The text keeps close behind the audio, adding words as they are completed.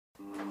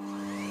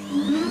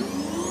Hello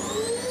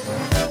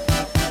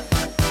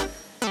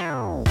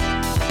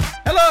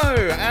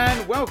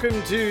and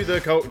welcome to the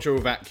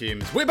Cultural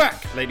Vacuums. We're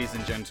back, ladies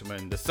and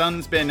gentlemen. The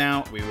sun's been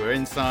out, we were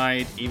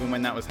inside even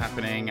when that was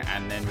happening,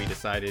 and then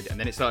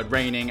it started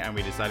raining and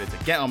we decided to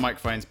get our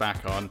microphones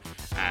back on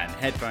and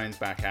headphones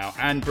back out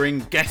and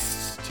bring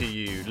guests to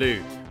you.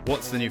 Lou,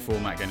 what's the new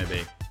format going to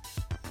be?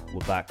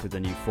 We're back with a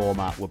new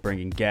format. We're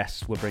bringing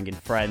guests, we're bringing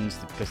friends,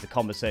 because the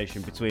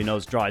conversation between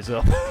us dries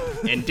up.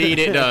 Indeed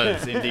it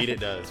does. Indeed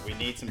it does. We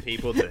need some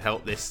people to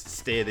help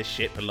steer this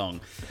ship along.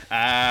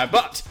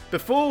 But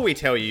before we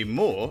tell you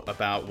more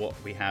about what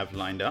we have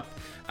lined up,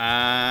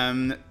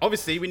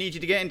 obviously we need you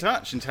to get in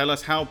touch and tell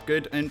us how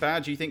good and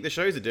bad you think the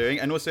shows are doing,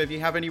 and also if you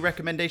have any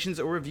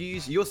recommendations or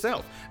reviews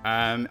yourself.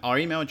 Our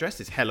email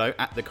address is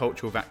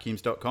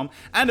hello@theculturalvacuums.com,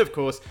 and of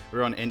course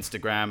we're on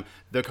Instagram,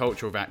 The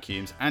Cultural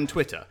Vacuums, and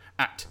Twitter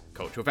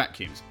 @Cultural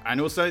Vacuums.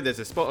 And also there's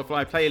a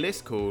Spotify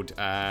playlist called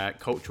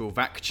Cultural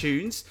Vac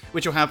Tunes,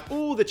 which will have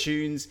all the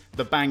tunes,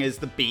 the bangers,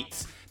 the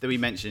beats that we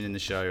mention in the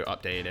show,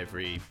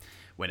 updated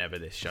whenever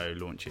this show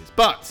launches.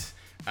 But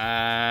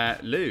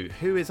Lou,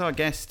 who is our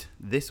guest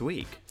this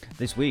week?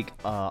 This week,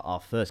 our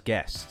first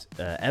guest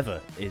ever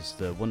is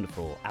the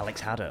wonderful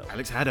Alex Haddow.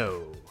 Alex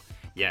Haddow.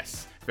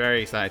 Yes,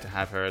 very excited to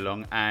have her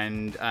along.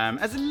 And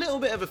as a little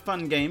bit of a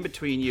fun game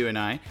between you and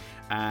I,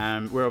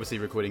 we're obviously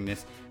recording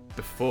this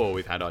before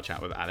we've had our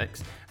chat with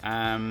Alex,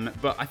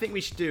 but I think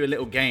we should do a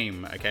little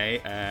game,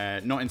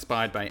 okay? Not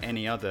inspired by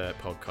any other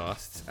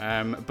podcasts,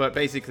 but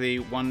basically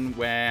one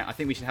where I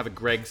think we should have a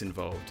Greg's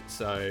involved.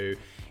 So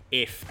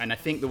and I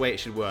think the way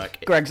it should work...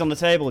 Greg's on the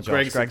table,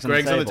 Josh. Greg's on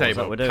the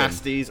table.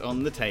 Pasties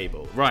on the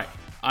table. Right.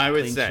 I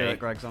would say... Shirt,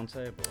 Greg's on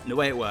table. The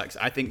way it works,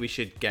 I think we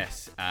should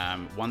guess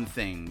one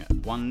thing,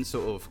 one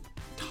sort of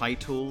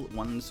title,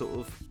 one sort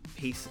of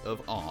piece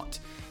of art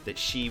that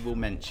she will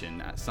mention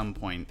at some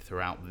point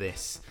throughout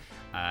this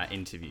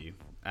interview.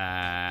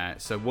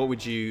 So what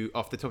would you,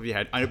 off the top of your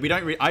head...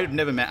 I've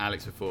never met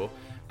Alex before,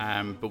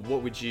 but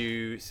what would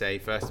you say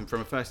first,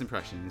 from first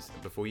impressions,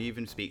 before you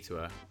even speak to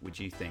her, would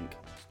you think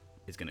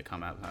is going to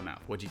come out of her mouth?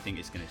 What do you think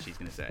she's going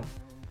to say?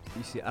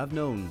 You see, I've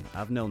known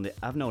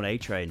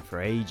A-Train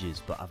for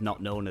ages, but I've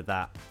not known her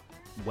that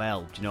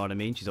well. Do you know what I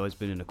mean? She's always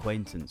been an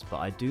acquaintance, but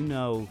I do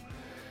know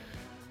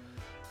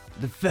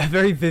the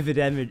very vivid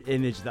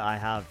image that I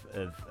have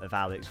of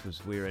Alex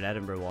was we were in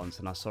Edinburgh once,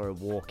 and I saw her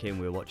walk in.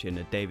 We were watching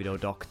David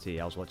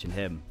O'Doherty. I was watching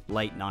him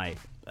late night.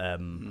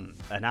 And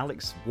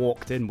Alex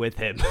walked in with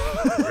him.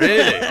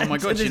 Really? Oh my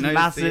god! To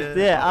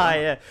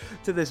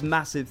this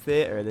massive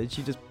theatre, and then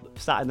she just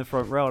sat in the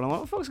front row, and I'm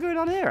like, "What the fuck's going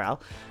on here, Al?"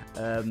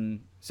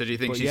 So do you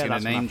think she's going to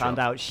name drop? I found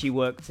out she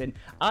worked in.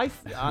 I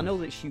know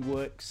that she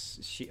works.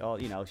 She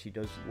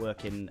does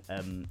work in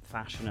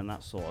fashion and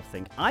that sort of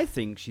thing. I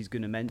think she's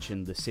going to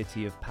mention the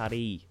city of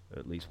Paris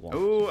at least once.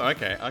 Oh,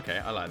 okay,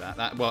 I like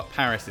that. Well,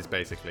 Paris is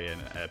basically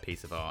a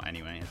piece of art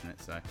anyway, isn't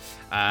it? So,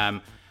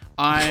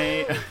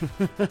 I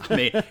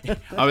mean,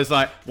 I was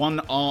like,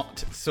 one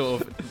art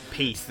sort of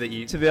piece that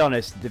you... To be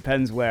honest, it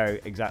depends where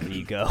exactly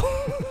you go.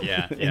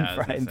 Yeah,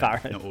 in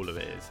Paris. Not all of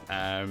it is.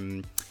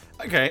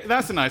 Okay,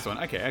 that's a nice one.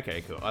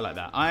 Okay, cool. I like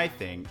that. I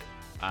think,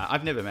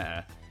 I've never met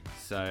her,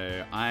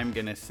 so I'm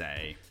going to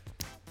say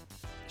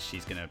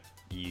she's going to...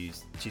 Are you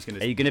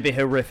going to be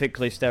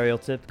horrifically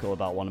stereotypical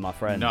about one of my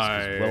friends?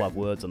 No. We'll have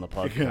words on the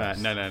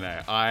podcast. No.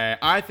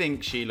 I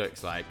think she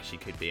looks like she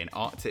could be an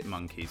Arctic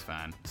Monkeys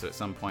fan. So at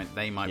some point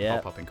they might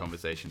pop up in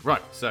conversation.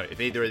 Right. So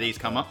if either of these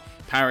come up,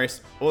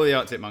 Paris or the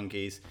Arctic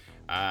Monkeys,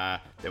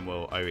 then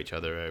we'll owe each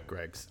other a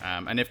Greg's.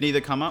 And if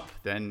neither come up,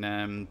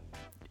 then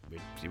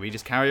we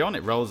just carry on.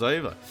 It rolls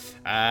over.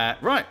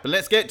 Right, but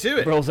let's get to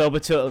it. Rolls over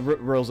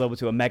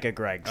to a mega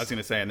Greg's. I was going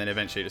to say, and then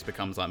eventually it just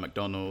becomes like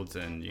McDonald's,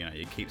 and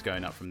it keeps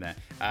going up from there.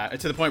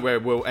 To the point where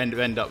we'll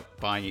end up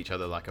buying each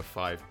other like a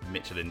 5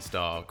 Michelin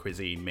star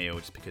cuisine meal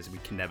just because we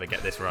can never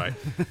get this right.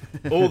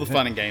 All the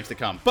fun and games to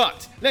come.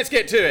 But let's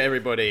get to it,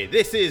 everybody.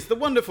 This is the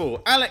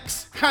wonderful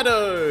Alex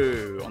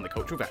Haddow on the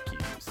Cultural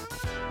Vacuums.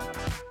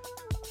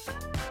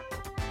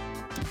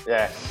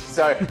 Yeah.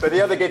 So, but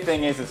the other good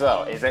thing is as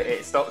well, is that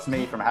it stops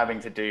me from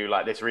having to do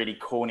like this really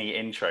corny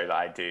intro that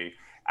I do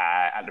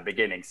at the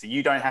beginning. So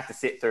you don't have to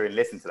sit through and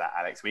listen to that,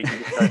 Alex. We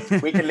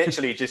can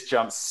literally just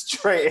jump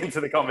straight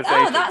into the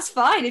conversation. Oh, that's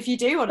fine if you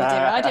do want to do it.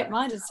 I don't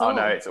mind at all. Oh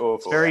no, it's awful.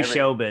 It's very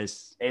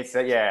showbiz. It's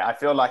I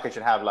feel like I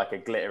should have like a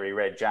glittery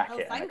red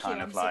jacket and a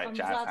kind of like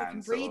jazz glad I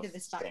hands can breathe in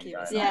this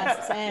vacuum. Yes,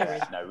 it's airy.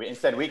 No,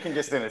 instead we can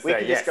just go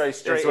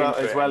straight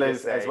as well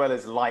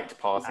as light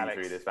passing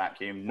through this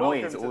vacuum.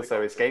 Noise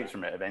also escapes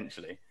from it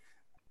eventually.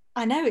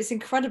 I know, it's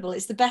incredible.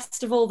 It's the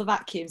best of all the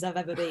vacuums I've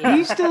ever been.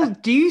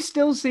 Do you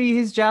still see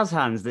his jazz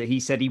hands that he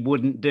said he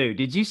wouldn't do?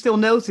 Did you still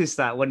notice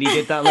that when he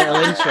did that little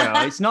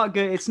intro? It's not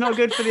good. It's not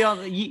good for the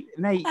other. Mate,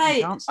 hey,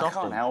 you can't stop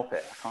I can't help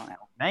it.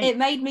 Mate. It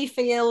made me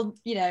feel,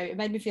 it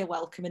made me feel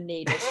welcome and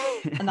needed.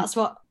 And that's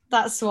what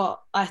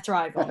I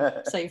thrive on.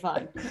 So you're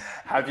fine.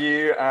 Have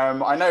you?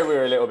 I know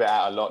we're a little bit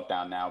out of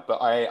lockdown now,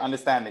 but I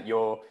understand that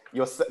you're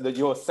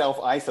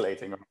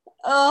self-isolating.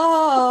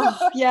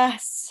 Oh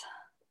yes.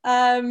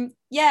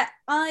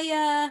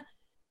 Yeah,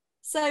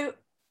 so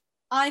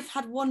I've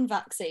had one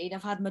vaccine.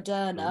 I've had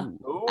Moderna,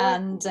 Ooh.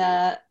 and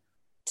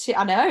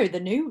I know the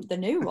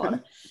new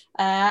one.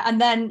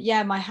 And then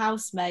yeah, my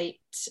housemate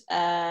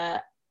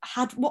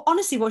had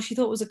honestly what she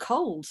thought was a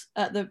cold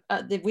at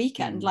the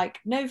weekend. Like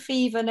no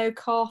fever, no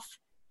cough,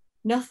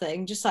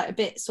 nothing, just like a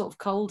bit sort of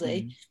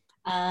coldy.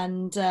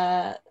 And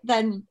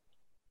then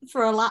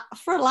for a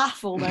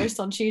laugh almost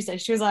on Tuesday,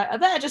 she was like, I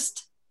better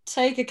just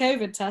take a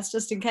COVID test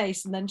just in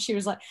case. And then she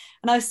was like,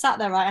 and I was sat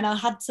there, right, and I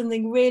had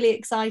something really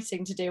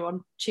exciting to do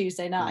on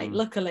Tuesday night.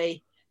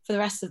 Luckily, for the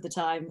rest of the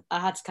time, I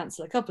had to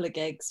cancel a couple of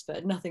gigs,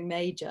 but nothing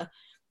major.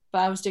 But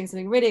I was doing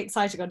something really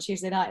exciting on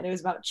Tuesday night, and it was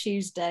about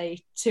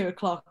Tuesday,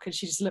 2:00, and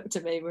she just looked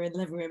at me. We were in the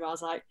living room. I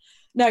was like,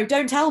 no,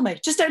 don't tell me.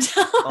 Just don't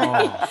tell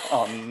me.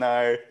 Oh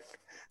no.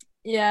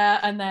 Yeah,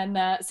 and then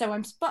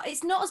but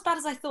it's not as bad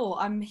as I thought.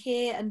 I'm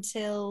here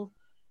until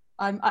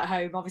I'm at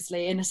home,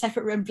 obviously, in a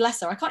separate room.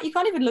 Bless her. You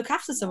can't even look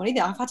after someone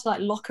either. I've had to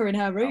like lock her in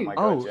her room. my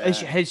God, yeah.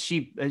 Has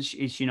she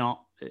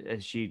not?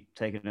 Has she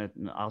taken a?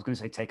 I was going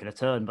to say taken a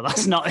turn, but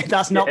that's not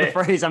the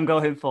phrase I'm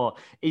going for.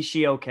 Is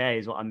she okay?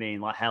 Is what I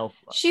mean. Like health.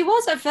 She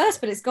was at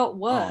first, but it's got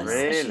worse. Oh,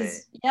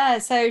 really?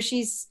 So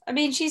she's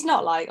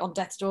not like on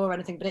death's door or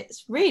anything, but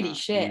it's really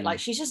shit. Like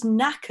she's just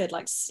knackered,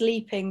 like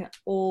sleeping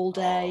all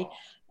day.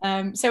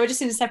 So we're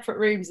just in separate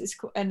rooms.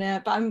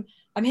 But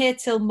I'm here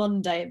till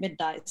Monday at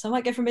midnight, so I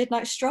might go for a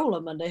midnight stroll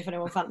on Monday if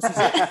anyone fancies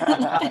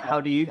it.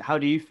 How do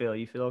you feel?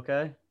 You feel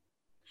okay?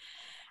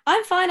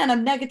 I'm fine, and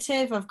I'm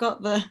negative.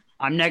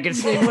 I'm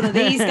negative. Doing one of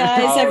these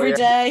guys every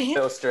day.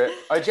 Little strip.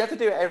 Oh, do you have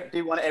to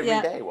do one every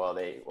day while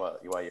you?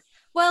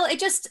 Well,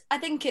 I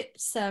think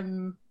it's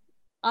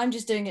I'm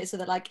just doing it so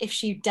that like if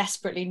she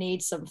desperately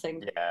needs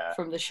something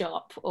from the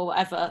shop or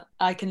whatever,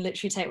 I can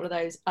literally take one of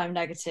those. I'm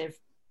negative,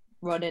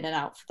 run in and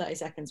out for 30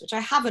 seconds, which I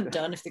haven't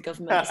done if the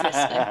government is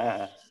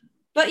listening.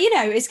 But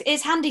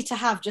it's handy to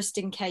have just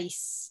in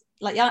case.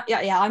 Like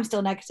I'm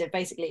still negative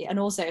basically, and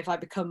also if I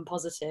become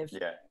positive,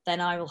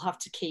 then I will have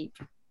to keep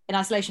in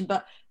isolation.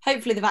 But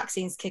hopefully the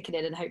vaccine's kicking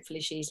in, and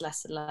hopefully she's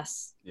less and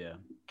less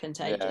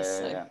contagious.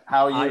 Yeah.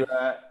 How are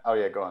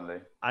you? Go on, Lee.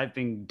 I've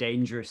been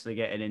dangerously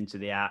getting into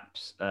the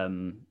apps.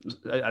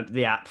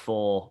 The app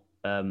for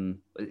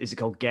is it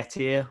called Get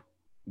Here?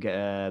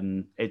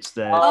 It's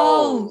the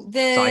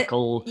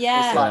cycle.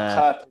 Yeah, it's like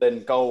purple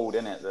and gold,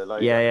 isn't it? The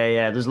logo.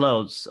 Yeah. There's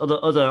loads.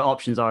 Other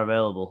options are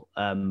available,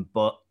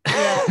 but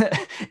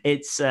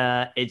it's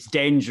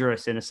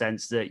dangerous in a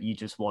sense that you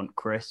just want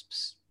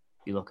crisps.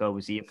 You look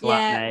over, see your flatmate.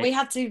 Yeah, we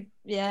had to.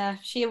 Yeah,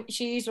 she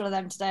used one of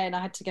them today, and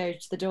I had to go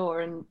to the door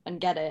and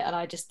get it. And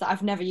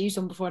I've never used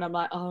one before, and I'm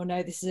like, oh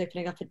no, this is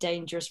opening up a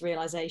dangerous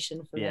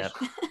realization for me.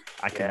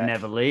 I could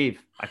never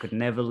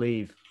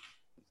leave.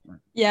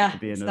 Yeah,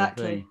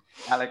 exactly.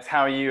 Alex,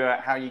 how are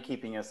you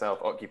keeping yourself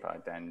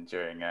occupied then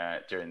during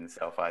the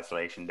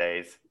self-isolation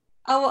days?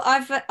 Oh,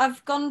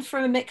 I've gone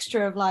through a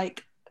mixture of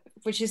like,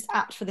 which is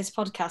apt for this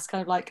podcast,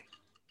 kind of like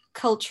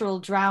cultural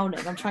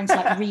drowning. I'm trying to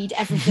like read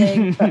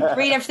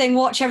everything,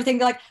 watch everything.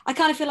 Like I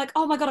kind of feel like,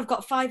 oh my God, I've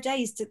got 5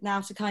 days to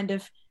kind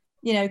of,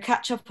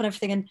 catch up on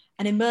everything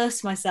and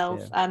immerse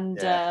myself.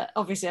 And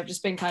obviously I've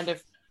just been kind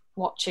of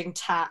watching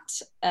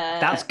Tat.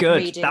 That's good.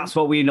 Reading. That's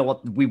what we know.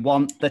 What we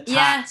want the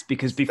Tat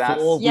because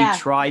before we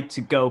tried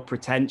to go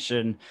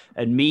pretension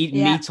and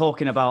me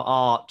talking about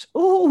art.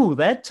 Oh,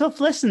 they're tough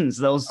listens.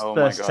 Those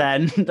first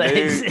 10. Trying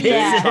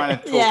to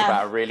talk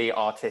about a really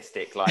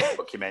artistic like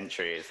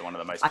documentary is one of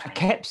the most. I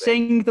kept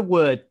saying the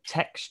word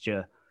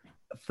texture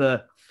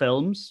for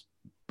films,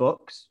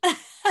 books.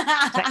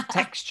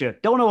 Texture.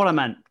 Don't know what I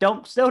meant.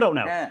 Still don't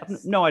know. Yes.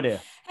 I've no idea.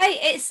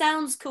 Hey, it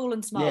sounds cool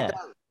and smart.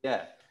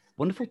 Yeah.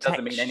 Wonderful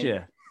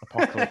texture.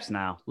 Apocalypse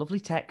Now. Lovely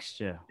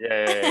texture.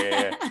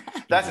 Yeah.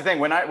 That's the thing.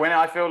 When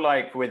I feel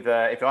like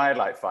if I had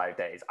like 5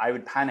 days, I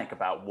would panic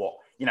about what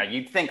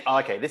you'd think. Oh,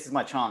 okay, this is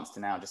my chance to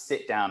now just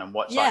sit down and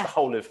watch like the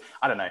whole of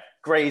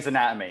Grey's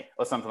Anatomy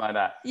or something like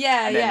that.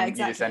 Yeah, and then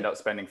exactly. You just end up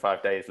spending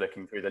 5 days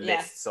looking through the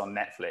lists on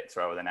Netflix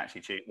rather than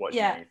actually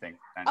watching anything.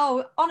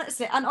 Oh,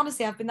 honestly,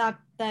 I've been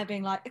there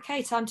being like,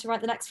 okay, time to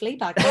write the next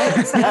Fleabag.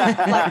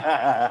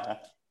 Like,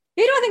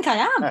 who do I think I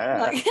am?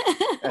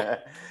 Like.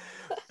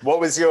 What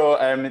was your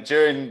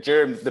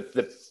during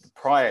the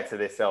prior to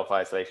this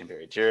self-isolation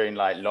period, during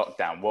like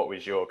lockdown, what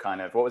was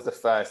the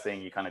first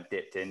thing you kind of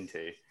dipped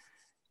into?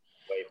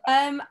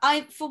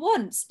 I for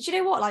once, do you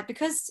know what? Like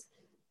because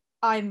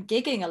I'm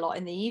gigging a lot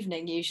in the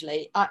evening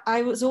usually,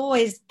 I was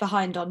always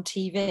behind on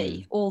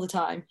TV all the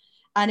time.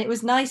 And it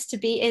was nice to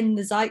be in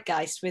the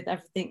zeitgeist with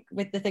everything,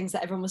 with the things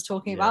that everyone was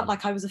talking about.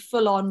 Like I was a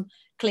full-on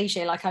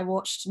cliche. Like I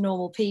watched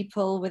Normal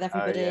People with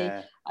everybody.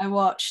 I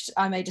watched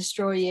I May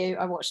Destroy You.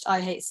 I watched I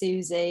Hate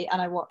Susie,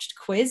 and I watched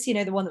Quiz.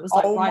 The one that was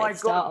like right at the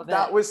start of it.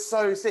 That was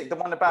so sick. The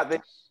one about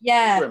the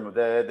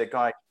the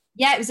guy.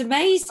 Yeah, it was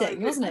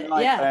amazing, wasn't it?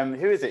 Like,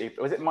 who is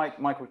it? Was it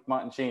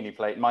Michael Sheen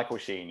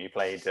who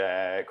played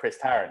Chris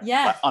Tarrant?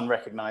 Yeah, like,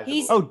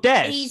 unrecognizable.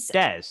 Des. He's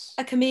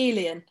a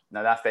chameleon.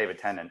 No, that's David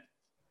Tennant.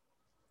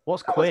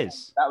 What's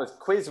Quiz?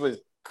 Quiz was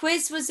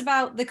quiz was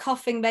about the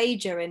coughing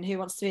major in Who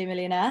Wants to Be a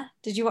Millionaire.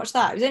 Did you watch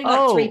that? It was only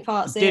like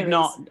 3-part series. Did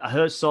not.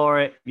 I saw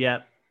it.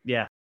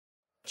 Yeah.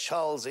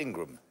 Charles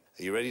Ingram,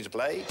 are you ready to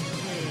play?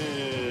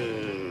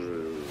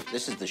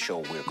 This is the show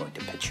we're going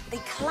to pitch. The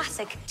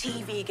classic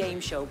TV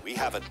game show. We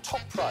have a top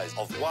prize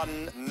of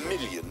 £1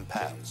 million.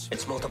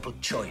 It's multiple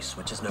choice,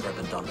 which has never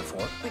been done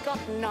before. We got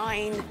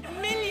 9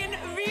 million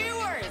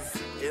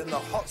viewers. In the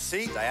hot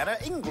seat, Diana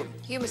Ingram.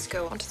 You must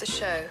go onto the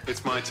show.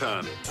 It's my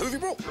turn. Who have you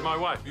brought? My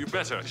wife. You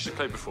better. She's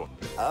played before.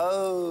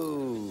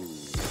 Oh.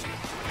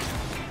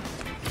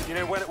 You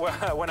know,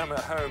 when I'm at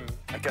home,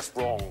 I guess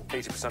wrong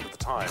 80% of the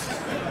time.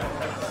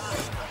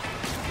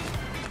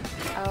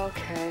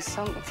 Okay,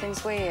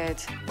 something's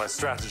weird. My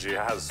strategy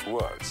has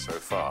worked so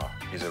far.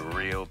 He's a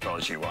real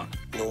dodgy one.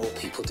 Normal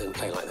people don't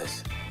play like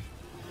this.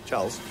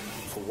 Charles,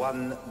 for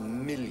 £1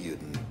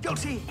 million.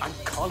 Guilty! I'm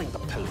calling the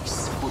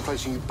police. We're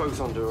placing you both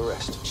under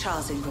arrest.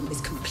 Charles Ingram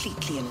is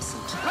completely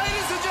innocent.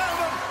 Ladies and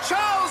gentlemen,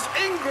 Charles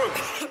Ingram!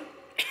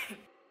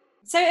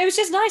 So it was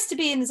just nice to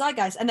be in the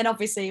zeitgeist. And then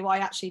obviously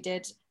what I actually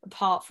did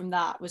apart from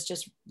that was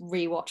just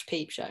rewatch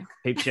Peep Show.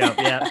 Peep Show,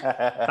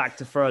 yeah. Back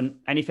to front.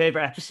 Any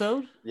favourite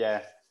episode?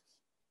 Yeah.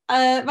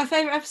 My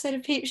favourite episode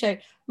of Peep Show.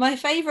 My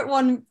favourite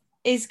one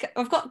is,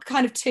 I've got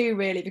kind of two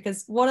really,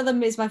 because one of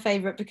them is my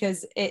favourite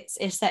because it's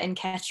set in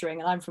Kettering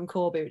and I'm from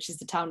Corby, which is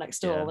the town next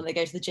door, when they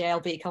go to the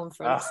JLB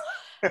conference.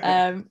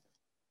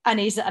 And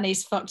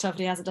he's fucked up and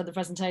he hasn't done the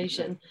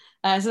presentation.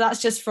 So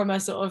that's just from a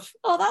sort of,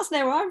 that's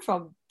near where I'm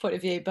from point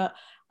of view. But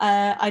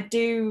I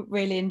do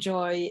really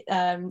enjoy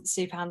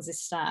Super Hans'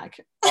 Stag.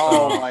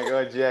 Oh my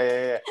god,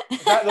 yeah.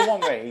 Is that the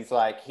one where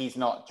he's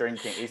not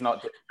drinking, he's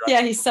not drunk?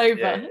 Yeah, he's sober.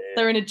 Yeah.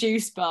 They're in a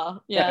juice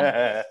bar.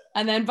 Yeah.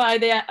 And then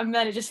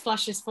then it just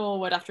flashes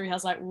forward after he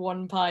has like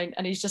 1 pint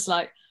and he's just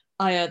like,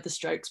 I heard the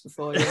Strokes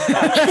before you.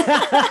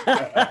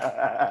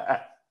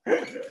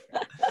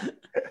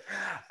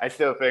 I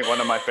still think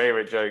one of my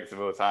favorite jokes of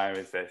all time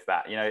is that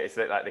it's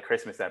like the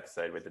Christmas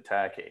episode with the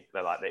turkey.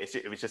 They're like,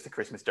 it was just a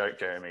Christmas joke,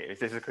 Jeremy. It was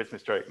just a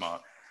Christmas joke,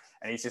 Mark.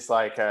 And he's just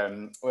like,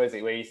 where is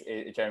it? Where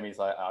Jeremy's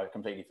like, I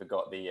completely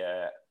forgot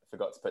to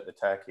put the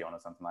turkey on or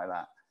something like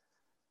that.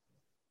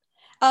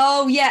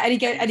 Oh yeah, and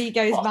he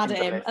goes mad at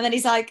him, and then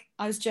he's like,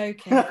 I was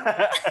joking.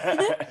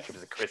 It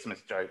was a Christmas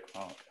joke,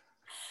 Mark.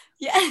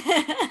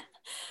 Yeah.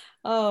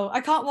 Oh, I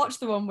can't watch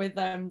the one with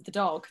the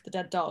dog, the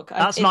dead dog.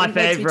 That's my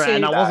favourite,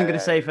 and I wasn't going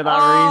to say for that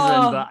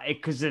reason, but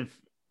because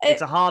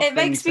it's a hard thing to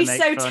make funny. It makes me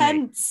so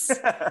tense.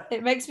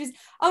 It makes me.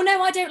 Oh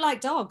no, I don't like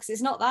dogs.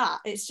 It's not that.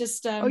 It's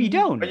just. Oh, you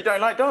don't? But you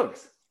don't like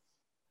dogs?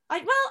 I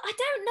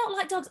don't not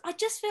like dogs. I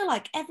just feel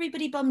like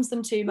everybody bums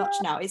them too much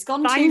now. It's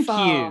gone too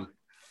far.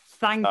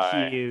 Thank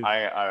you.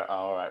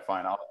 All right,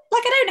 fine. I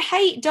don't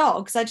hate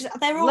dogs.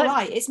 They're all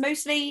right. It's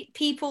mostly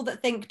people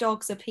that think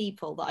dogs are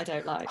people that I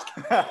don't like.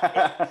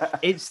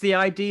 It's the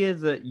idea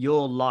that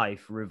your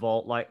life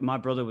revolves. Like my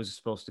brother was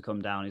supposed to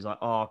come down. He's like,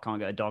 I can't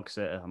get a dog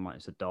sitter. I'm like,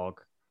 it's a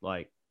dog.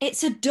 Like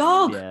it's a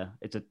dog. Yeah,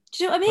 it's a. Do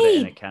you know what I mean? Put it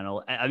in a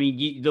kennel. I mean,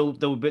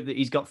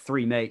 he's got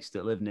 3 mates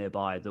that live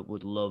nearby that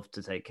would love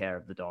to take care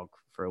of the dog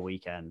for a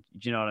weekend.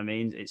 Do you know what I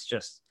mean? It's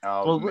just.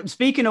 Well,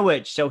 speaking of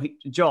which,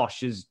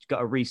 Josh has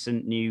got a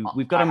recent new.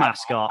 We've got a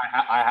mascot.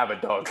 I have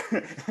a dog.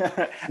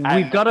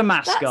 We've got a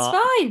mascot. That's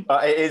fine.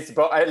 It is,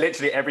 but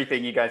literally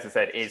everything you guys have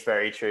said is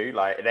very true.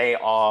 Like they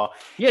are.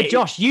 Yeah,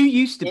 Josh, you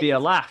used to be a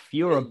laugh.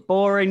 You're a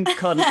boring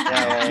cunt.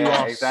 You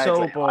are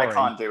exactly. so boring. I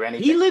can't do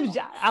anything.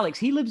 Alex.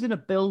 He lives in a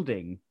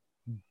building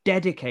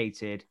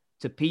dedicated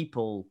to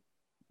people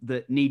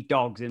that need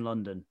dogs in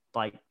London.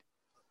 Like.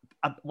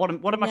 What am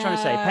I trying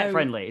to say? Pet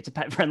friendly. It's a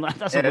pet friendly.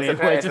 That's a weird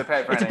word. It's a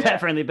pet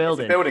friendly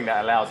building. It's a building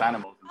that allows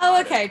animals.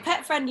 Oh, okay.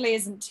 Pet friendly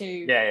isn't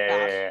too.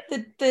 Yeah.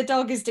 The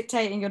dog is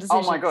dictating your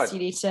decisions. Oh my god! You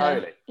need to.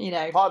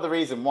 Totally. Part of the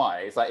reason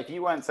why is like if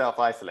you weren't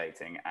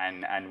self-isolating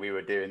and we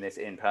were doing this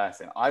in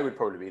person, I would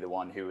probably be the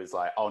one who was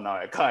like, oh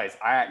no, guys,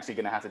 I'm actually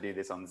going to have to do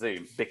this on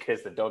Zoom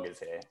because the dog is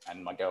here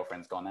and my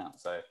girlfriend's gone out,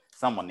 so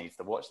someone needs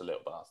to watch the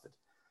little bastard.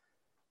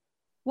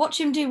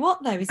 Watch him do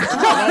what though? Is it?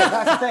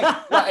 That's the thing.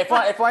 Like,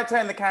 if I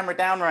turn the camera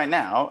down right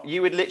now,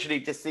 you would literally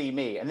just see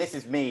me, and this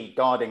is me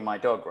guarding my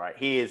dog. Right,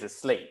 he is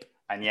asleep,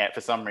 and yet for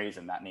some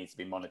reason that needs to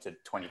be monitored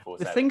 24/7.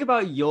 The thing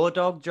about your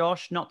dog,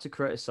 Josh, not to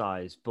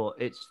criticize, but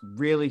it's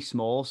really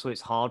small, so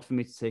it's hard for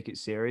me to take it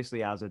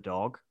seriously as a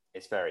dog.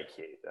 It's very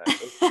cute. Though.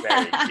 It's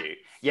very cute.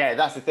 Yeah,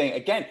 that's the thing.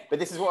 Again, but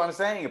this is what I'm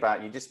saying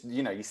about you. Just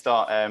you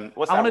start. I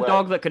want a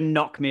dog that can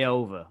knock me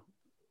over.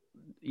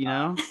 You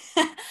know.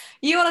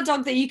 You want a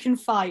dog that you can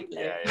fight,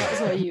 Luke. Yeah.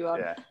 That's what you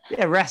want.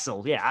 Yeah,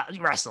 wrestle. Yeah,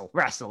 wrestle.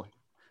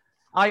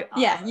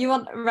 You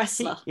want a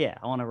wrestler. I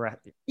want a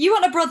wrestler. You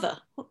want a brother.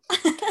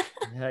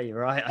 Yeah, you're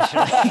right,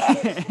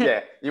 actually.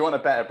 Yeah, you want a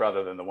better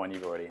brother than the one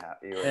you've already had.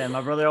 Yeah, my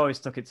brother always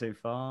took it too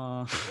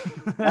far.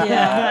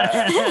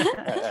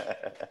 Yeah.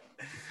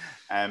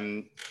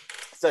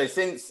 So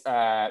since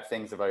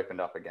things have opened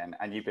up again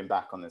and you've been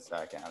back on the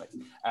circuit, Alex,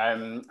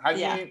 have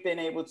you been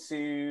able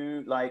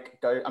to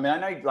go? I mean, I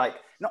know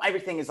not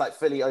everything is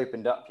fully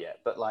opened up yet,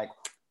 but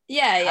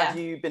Yeah. Have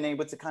you been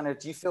able to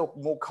do you feel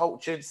more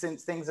cultured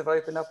since things have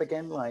opened up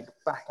again, like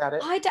back at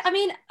it? I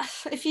mean,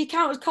 if you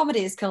count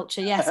comedy as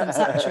culture, yes, I'm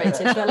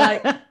saturated,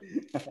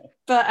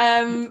 but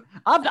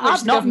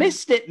I've not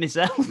missed it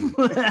myself.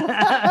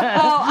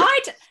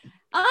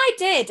 I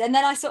did, and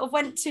then I sort of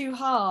went too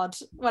hard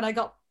when I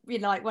got,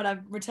 when I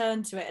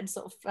returned to it and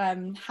sort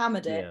of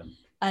hammered it. Yeah.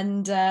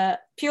 And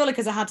purely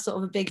because I had sort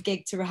of a big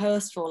gig to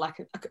rehearse for,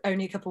 like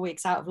only a couple of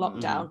weeks out of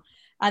lockdown.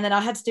 And then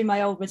I had to do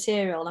my old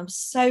material, and I'm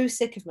so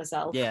sick of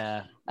myself.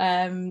 Yeah.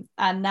 And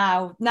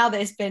now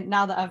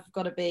that I've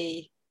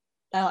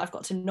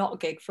got to not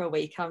gig for a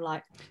week, I'm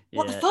like,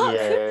 what the fuck?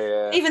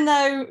 Yeah. Even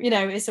though,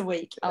 it's a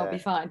week, I'll be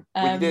fine.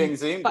 Were you doing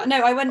Zoom? But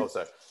no, I went.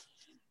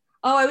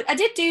 I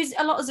did do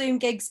a lot of Zoom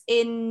gigs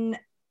in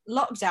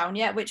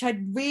lockdown, which I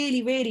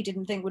really, really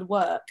didn't think would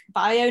work.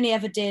 But I only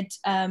ever did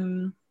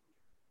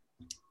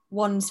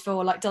ones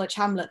for like Dulwich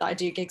Hamlet that I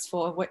do gigs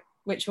for,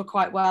 which were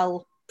quite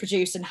well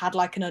produced and had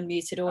like an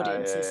unmuted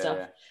audience and stuff,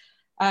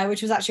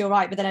 which was actually all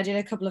right. But then I did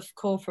a couple of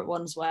corporate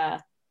ones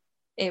where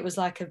it was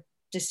like a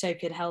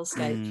dystopian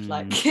hellscape.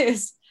 Like, it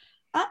was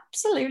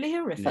absolutely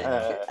horrific.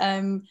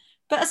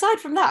 But aside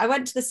from that, I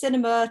went to the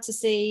cinema to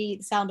see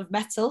The Sound of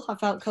Metal. I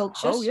felt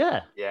cultured. Oh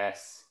yeah.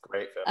 Yes.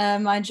 Great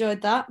film. I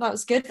enjoyed that. That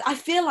was good. I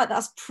feel like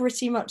that's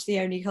pretty much the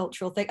only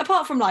cultural thing,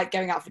 apart from like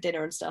going out for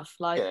dinner and stuff.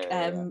 Like,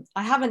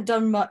 I haven't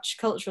done much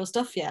cultural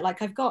stuff yet.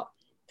 Like, I've got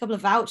a couple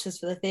of vouchers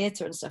for the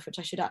theatre and stuff, which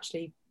I should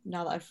actually,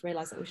 now that I've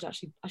realised that I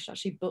should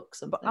actually book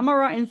something. But am I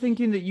right in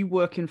thinking that you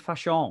work in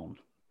fashion?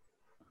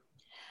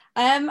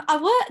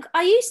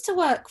 I used to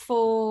work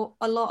for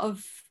a lot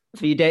of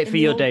for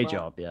your day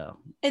job, yeah.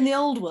 In the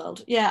old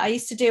world, yeah, I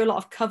used to do a lot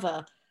of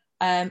cover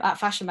at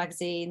fashion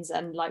magazines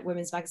and like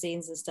women's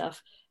magazines and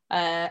stuff.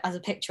 As a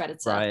picture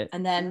editor, right.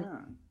 And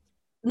then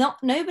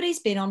nobody's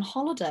been on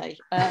holiday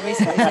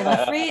recently, so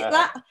we're free.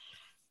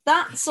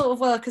 That sort of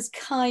work has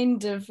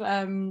kind of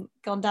gone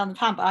down the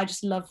pan. But I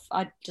just love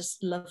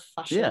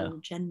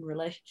fashion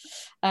generally.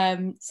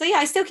 So yeah,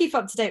 I still keep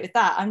up to date with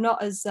that. I'm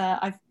not as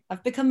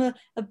I've become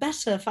a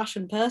better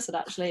fashion person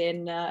actually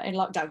in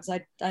lockdown, because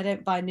I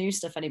don't buy new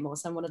stuff anymore.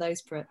 So I'm one of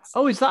those pricks.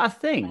 Oh, is that a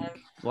thing?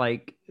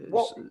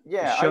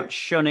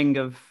 Shunning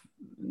of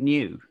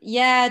new?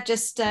 Yeah,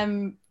 just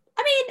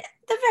I mean,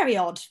 the very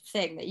odd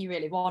thing that you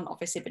really want,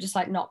 obviously, but just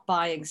like not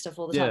buying stuff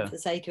all the time for the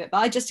sake of it. But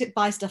I just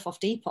buy stuff off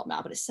Depop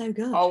now, but it's so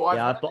good. Oh,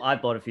 I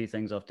bought a few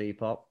things off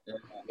Depop.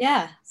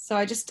 Yeah, so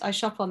I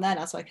shop on there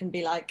now, so I can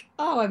be like,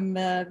 oh, I'm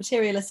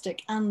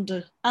materialistic and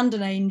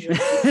an angel.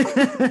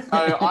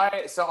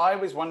 So I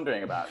was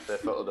wondering about the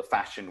sort of the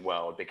fashion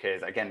world,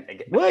 because again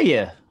were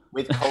you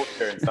with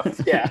culture and stuff?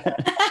 Yeah,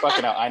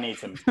 fucking hell, I need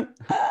some.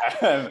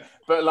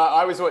 But like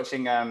I was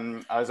watching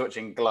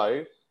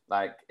Glow.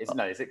 Like, is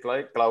it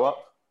Glow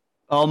Up?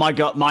 Oh my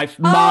god, my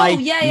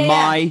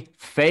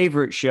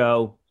favorite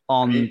show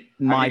on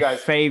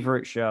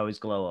favorite show is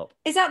Glow Up.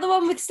 Is that the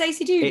one with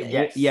Stacey Dooley?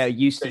 Yes. Yeah, it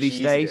used to be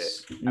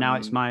Stace. Now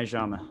it's Maya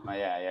Jama.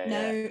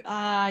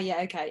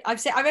 Okay.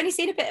 I've only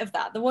seen a bit of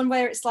that. The one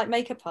where it's like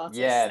makeup artists.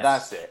 Yeah,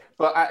 that's it.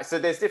 But so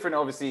there's different,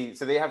 obviously.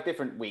 So they have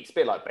different weeks, a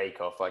bit like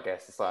Bake Off, I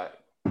guess. It's like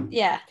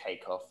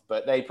Cake Off,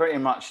 but they pretty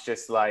much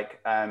just like.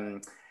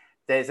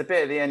 There's a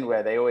bit at the end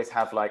where they always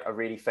have like a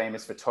really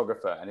famous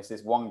photographer, and it's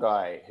this one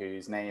guy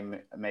whose name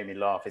made me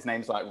laugh. His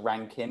name's like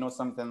Rankin or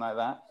something like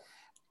that.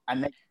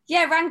 And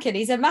Rankin.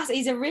 He's a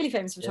really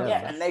famous photographer.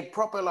 Yeah, and they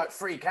proper like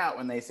freak out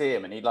when they see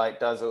him, and he like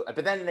does.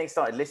 But then they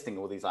started listing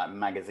all these like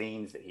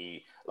magazines that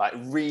he like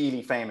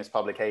really famous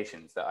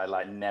publications that I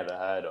like never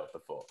heard of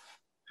before.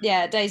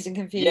 Yeah, Dazed and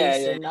Confused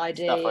and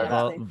ID.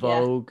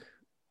 Vogue.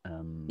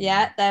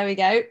 There we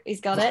go.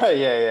 He's got it.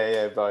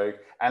 yeah, Vogue.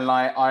 And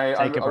like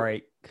Take a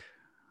break.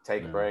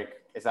 Take a break.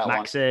 Is that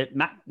Max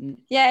one?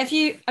 Yeah, if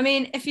you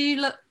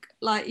look,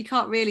 like, you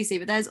can't really see,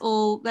 but there's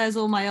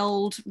all my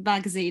old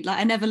magazine. Like,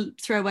 I never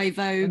throw away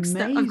Vogues.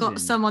 I've got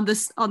some on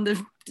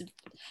the.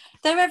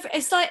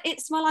 It's like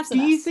it's my life's. Do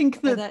you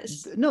think that?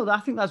 No,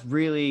 I think that's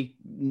really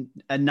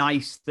a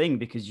nice thing,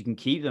 because you can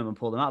keep them and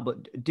pull them out.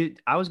 But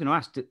I was going to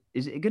ask,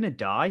 is it going to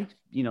die?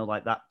 You know,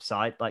 like that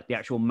side, like the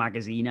actual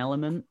magazine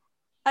element.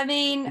 I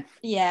mean,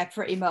 yeah,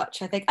 pretty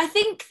much. I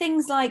think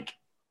things like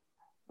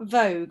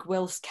Vogue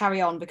will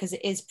carry on, because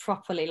it is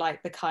properly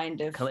like the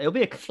kind of it'll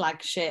be a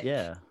flagship,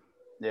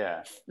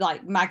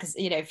 like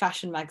magazine,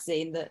 fashion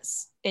magazine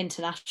that's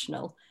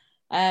international.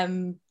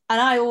 And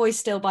I always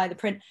still buy the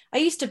print. I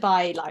used to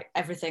buy like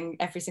everything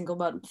every single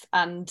month,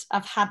 and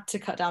I've had to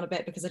cut down a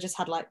bit because I just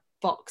had like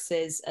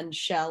boxes and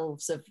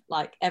shelves of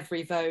like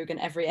every Vogue and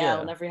every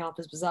Elle and every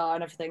Harper's Bazaar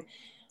and everything.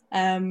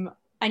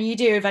 And you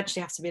do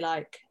eventually have to be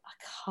like,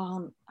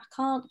 I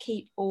can't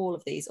keep all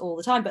of these all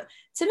the time. But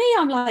to me,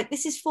 I'm like,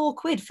 this is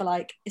 £4 for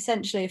like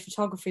essentially a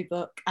photography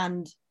book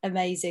and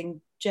amazing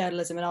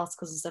journalism and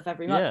articles and stuff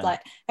every month.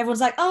 Like,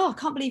 everyone's like, oh, I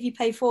can't believe you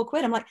paid £4.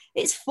 I'm like,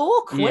 it's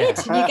 £4 and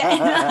you're getting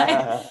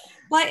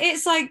like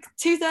it's like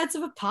 2/3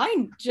 of a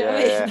pint. Do you know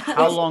what I mean?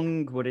 How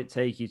long would it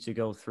take you to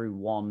go through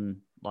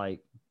one, like,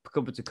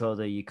 cover to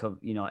cover,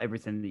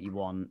 everything that you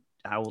want?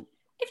 How,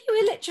 if you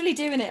were literally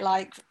doing it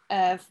like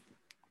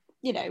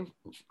you know,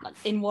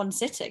 in one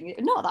sitting.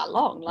 Not that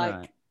long, like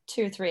Right.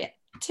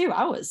 2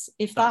 hours,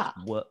 if that.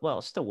 Well,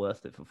 it's still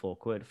worth it for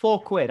 £4.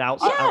 £4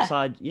 Yeah.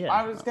 outside. Yeah.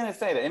 I was going to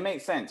say that it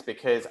makes sense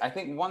because I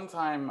think one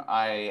time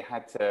I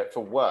had to, for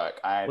work,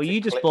 Well,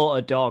 you just bought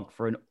a dog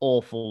for an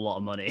awful lot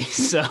of money,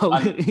 so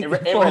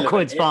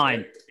 £4's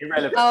fine.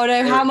 Irrelevant. Oh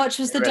no, how much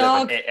was the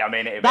dog?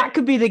 That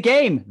could be the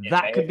game.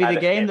 That could be the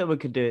game that we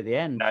could do at the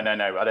end. No, I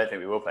don't think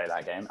we will play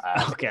that game.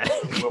 Okay.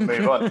 We'll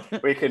move on.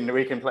 We can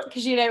play.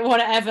 Because you don't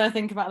want to ever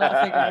think about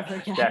that figure ever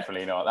again.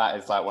 Definitely not. That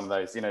is like one of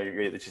those,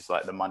 it's just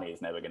like the money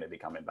is never going to be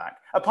coming back,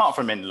 apart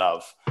from in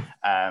love.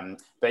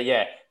 But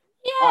yeah.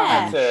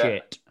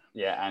 Shit.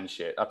 Yeah, and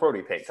shit. I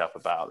probably picked up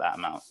about that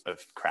amount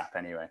of crap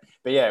anyway.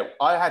 But yeah,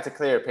 I had to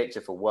clear a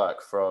picture for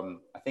work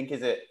from, I think,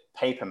 is it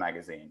Paper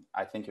Magazine?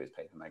 I think it was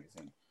Paper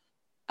Magazine.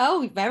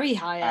 Oh, very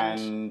high end.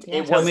 And yeah.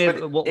 it Tell was, me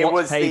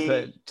what's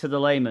paper to the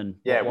layman.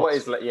 What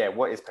is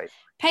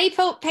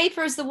paper?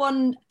 Paper is the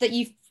one that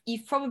you've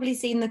probably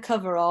seen the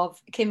cover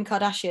of Kim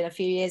Kardashian a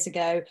few years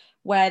ago,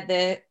 where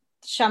the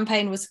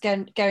champagne was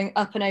going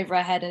up and over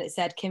her head, and it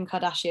said Kim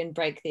Kardashian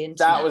break the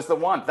internet. That was the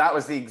one. That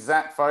was the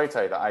exact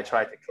photo that I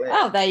tried to clear.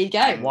 Oh, there you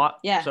go. What?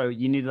 Yeah. So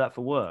you needed that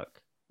for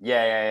work?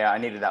 Yeah. I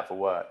needed that for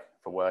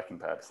working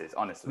purposes,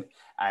 honestly.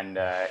 And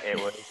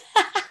it was,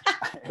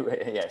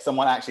 yeah,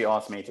 someone actually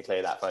asked me to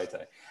clear that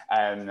photo.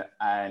 And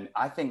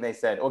I think they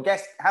said,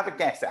 have a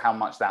guess at how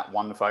much that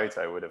one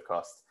photo would have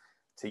cost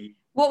to you.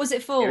 What was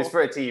it for? It was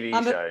for a TV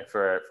show,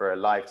 for a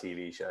live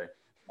TV show.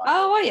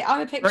 Oh, yeah,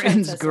 I'm a picture.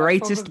 Britain's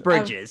greatest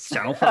bridges,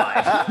 Channel 5.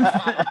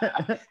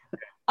 I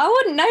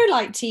wouldn't know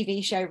like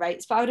TV show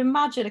rates, but I would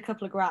imagine a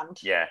couple of grand.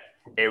 Yeah,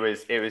 it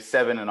was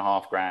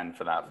 $7.5 grand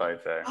for that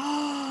photo.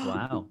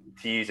 Wow.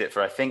 To use it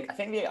for, I think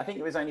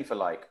it was only for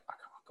like,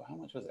 how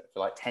much was it? For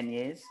like 10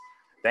 years.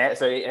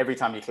 So every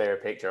time you clear a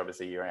picture,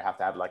 obviously you have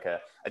to have like a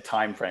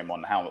time frame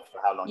on how long.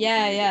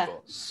 Yeah, you can use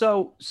it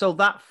for. So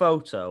that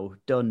photo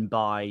done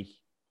by,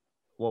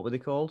 what were they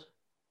called?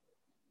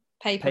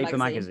 Paper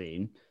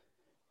Magazine.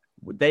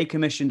 Would they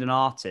commissioned an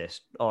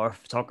artist or a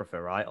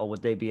photographer, right? Or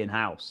would they be in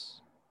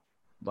house?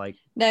 Like,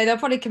 no, they'll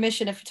probably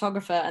commission a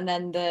photographer, and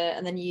then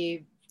the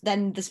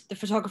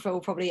photographer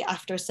will probably,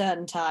 after a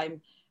certain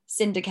time,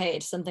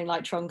 syndicate something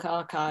like Trunk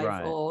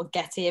Archive or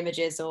Getty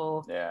Images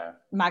or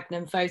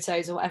Magnum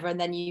Photos or whatever, and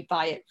then you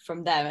buy it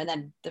from them, and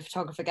then the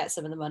photographer gets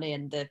some of the money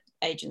and the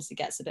agency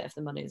gets a bit of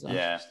the money as well.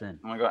 Yeah. Oh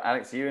my God,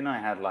 Alex, you and I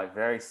had like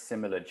very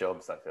similar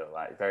jobs. I feel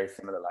like very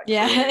similar. Like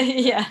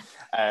yeah.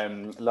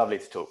 Lovely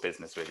to talk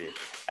business with you.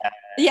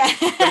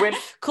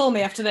 Call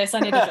me after this.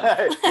 I need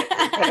a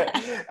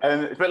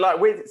job. But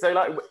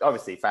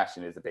obviously,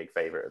 fashion is a big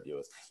favorite of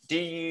yours. Do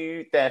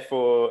you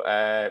therefore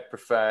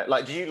prefer?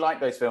 Like, do you like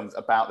those films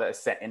that are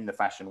set in the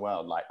fashion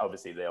world? Like,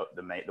 obviously, the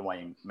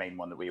main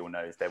one that we all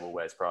know is Devil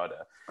Wears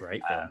Prada.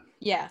 Great film.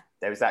 Yeah.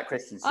 There was that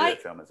Kristen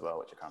Stewart film as well,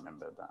 which I can't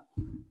remember that.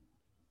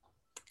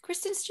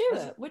 Kristen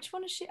Stewart. Which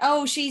one is she?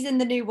 Oh, she's in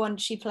the new one.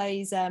 She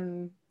plays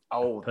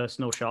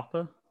Personal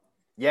Shopper.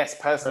 Yes,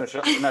 Personal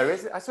Shopper. No,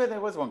 is it? I swear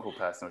there was one called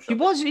Personal Shopper. She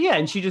was, yeah,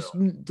 and she just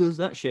does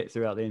that shit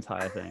throughout the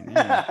entire thing.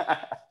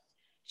 Yeah.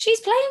 She's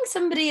playing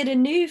somebody in a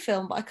new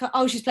film, but I can't.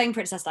 Oh, she's playing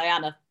Princess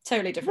Diana.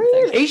 Totally different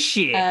thing. Is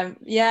she?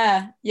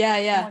 Yeah.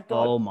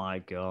 Oh my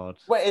God.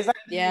 Wait, is that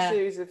the new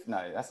series of?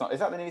 No, that's not. Is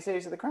that the new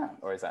series of The Crown,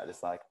 or is that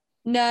just like?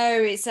 No,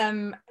 it's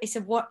a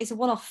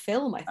one-off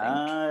film, I think.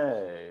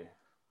 Oh.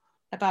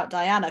 About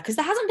Diana, because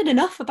there hasn't been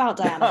enough about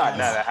Diana. No,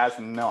 there has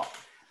not.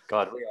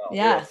 God, we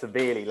are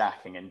severely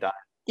lacking in Diana.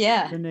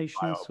 Yeah. The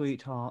national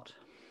sweetheart.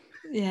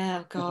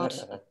 Yeah, God,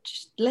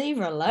 just leave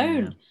her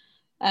alone.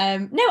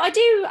 Yeah. No,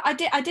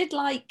 I did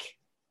like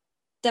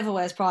Devil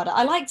Wears Prada.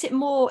 I liked it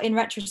more in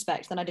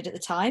retrospect than I did at the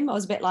time. I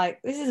was a bit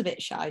like, this is a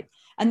bit shy.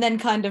 And then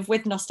kind of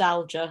with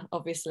nostalgia,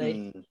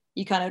 obviously,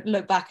 you kind of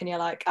look back and you're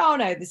like, oh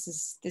no, this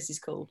is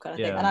cool kind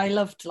of thing. And I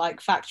loved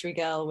like Factory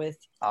Girl with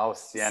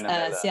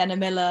Sienna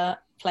Miller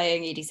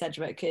playing Edie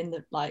Sedgwick in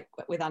the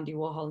with Andy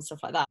Warhol and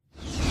stuff like that.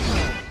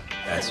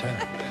 That's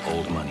her.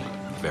 Old money.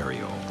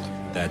 Very old.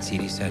 That's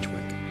Edie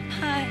Sedgwick.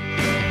 Hi.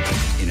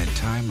 In a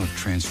time of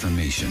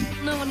transformation.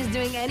 No one is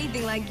doing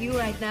anything like you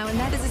right now, and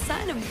that is a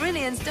sign of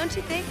brilliance, don't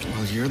you think?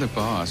 Well, you're the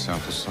boss,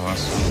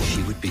 Applesauce.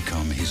 She would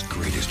become his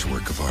greatest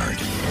work of art.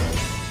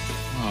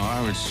 Oh,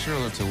 I would sure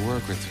love to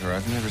work with her.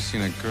 I've never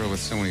seen a girl with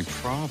so many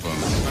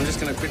problems. I'm just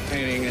gonna quit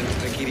painting and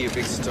make Edie a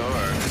big star.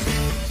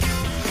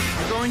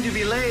 We're going to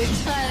be late.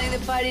 I think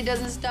the party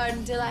doesn't start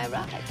until I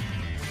arrive.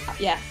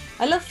 Yeah,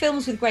 I love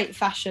films with great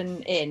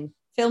fashion in.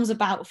 Films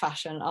about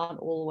fashion aren't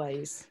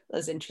always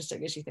as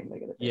interesting as you think they're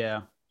going to be.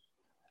 Yeah.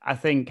 I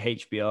think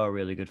HBO are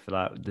really good for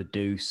that. The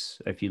Deuce,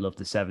 if you love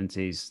the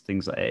 70s,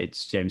 things like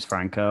it's James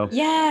Franco.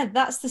 Yeah,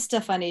 that's the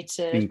stuff I need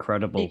to.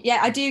 Incredible. Yeah,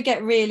 I do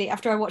get really,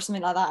 after I watch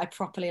something like that, I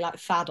properly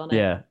fad on it.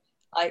 Yeah.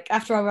 Like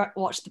after I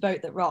watched The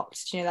Boat That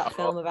Rocked, do you know that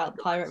film about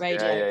pirate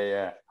radio?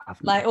 Yeah.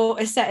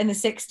 It's set in the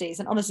 60s,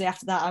 and honestly,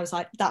 after that, I was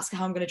like, "That's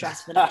how I'm going to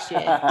dress for the next year."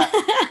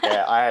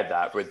 Yeah, I had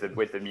that with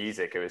the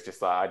music. It was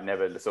just like I'd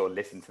never sort of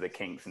listened to the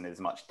Kinks in as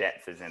much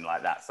depth as in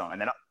like that song.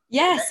 And then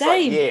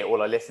same.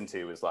 All I listened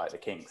to was like the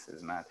Kinks. It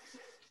was mad.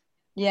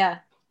 Yeah,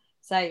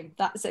 same.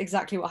 That's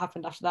exactly what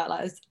happened after that.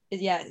 Like,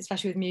 yeah,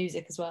 especially with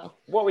music as well.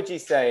 What would you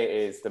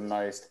say is the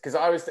most? Because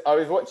I was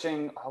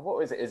watching. What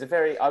was it? It's a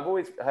very. I've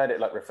always heard it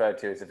like referred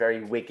to as a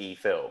very wiggy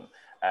film.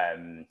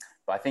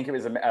 But I think it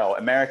was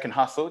American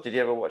Hustle. Did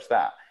you ever watch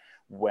that?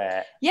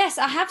 Where Yes,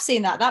 I have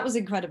seen that. That was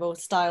incredible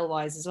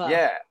style-wise as well.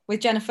 Yeah,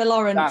 with Jennifer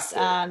Lawrence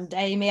and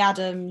Amy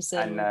Adams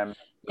and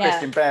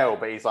Christian Bale,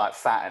 but he's like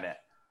fat in it.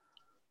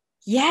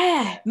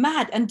 Yeah,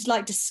 mad and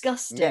like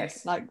disgusting.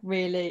 Yes. Like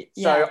really.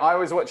 So Yeah. I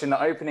was watching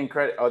the opening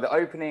credit, or the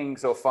opening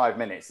sort of 5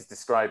 minutes is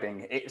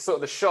describing it. Sort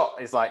of the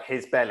shot is like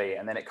his belly,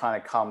 and then it kind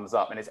of comes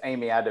up, and it's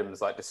Amy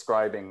Adams like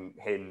describing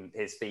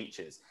his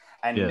features,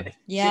 and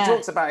she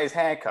talks about his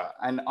haircut.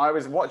 And I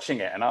was watching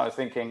it, and I was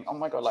thinking, oh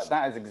my god, like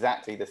that is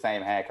exactly the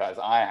same haircut as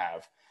I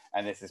have,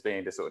 and this is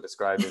being just sort of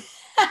described as,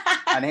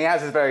 and he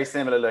has a very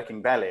similar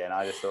looking belly, and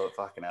I just thought,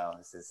 fucking hell,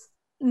 this is.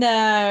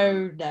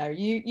 No,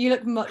 you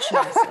look much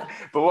nicer.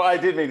 But what I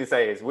did mean to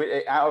say is,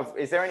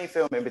 is there any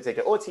film in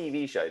particular or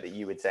TV show that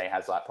you would say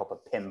has like proper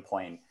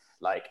pinpoint,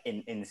 like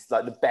in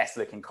like the best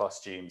looking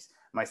costumes,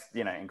 most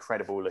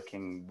incredible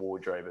looking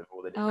wardrobe of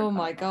all the different. Oh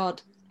my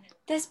god,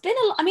 there's been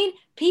a lot. I mean,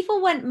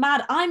 people went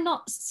mad. I'm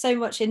not so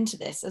much into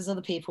this as other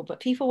people, but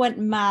people went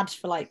mad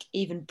for like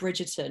even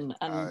Bridgerton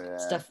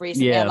and stuff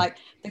recently. Yeah. Like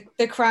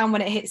the Crown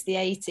when it hits the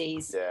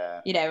 80s,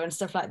 and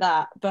stuff like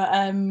that. But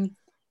I'm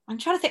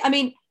trying to think. I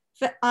mean.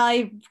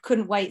 I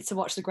couldn't wait to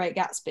watch The Great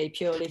Gatsby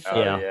purely for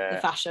the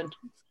fashion,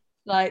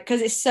 like because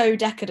it's so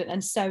decadent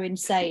and so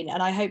insane.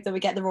 And I hope that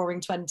we get the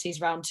Roaring Twenties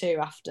round 2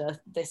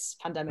 after this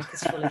pandemic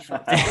is fully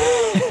fucked.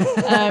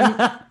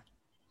 I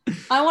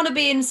want to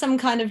be in some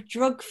kind of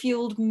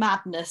drug-fueled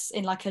madness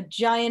in like a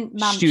giant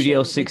mansion.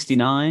 Studio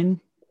 69.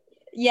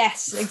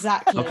 Yes,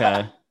 exactly.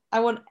 Okay. I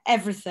want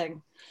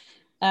everything,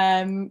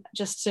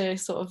 just to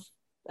sort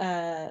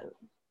of.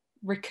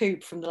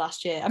 Recoup from the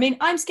last year. I mean,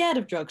 I'm scared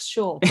of drugs,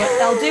 sure, but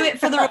I'll do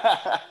it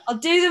I'll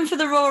do them for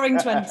the Roaring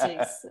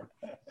Twenties.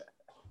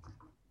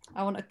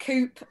 I want a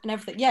coupe and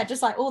everything. Yeah,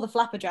 just like all the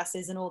flapper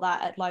dresses and all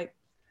that. Like,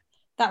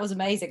 that was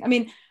amazing. I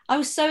mean, I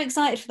was so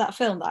excited for that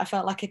film that I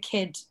felt like a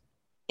kid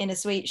in a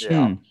sweet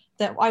shop.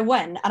 That I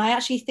went and I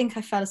actually think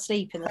I fell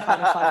asleep in the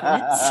final 5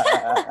 minutes.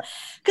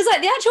 Because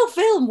like the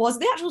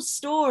actual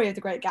story of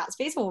The Great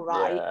Gatsby is all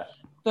right. Yeah.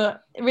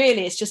 But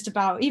really, it's just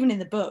about, even in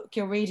the book,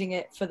 you're reading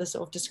it for the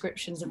sort of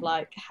descriptions of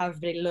like how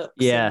everybody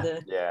looks and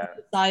the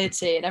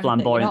society and everything.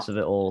 Flamboyance of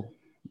it all.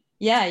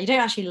 Yeah, you don't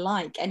actually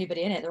like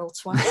anybody in it. They're all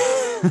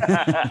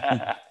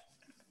twats.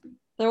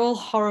 They're all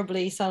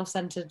horribly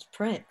self-centered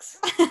pricks.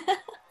 Nick,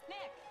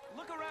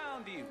 look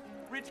around you.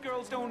 Rich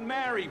girls don't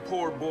marry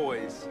poor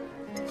boys.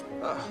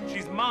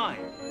 She's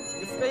mine.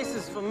 Your face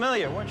is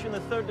familiar. Weren't you in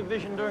the 3rd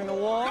Division during the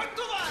war?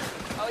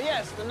 Oh,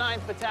 yes, the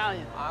 9th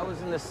Battalion. I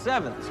was in the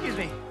 7th. Excuse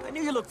me. I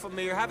knew you looked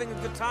familiar. Having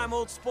a good time,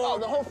 old sport? Oh,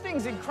 the whole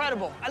thing's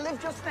incredible. I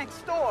live just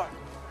next door.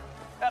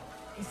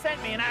 He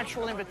sent me an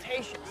actual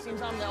invitation.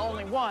 Seems I'm the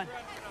only one.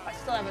 I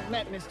still haven't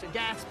met Mr.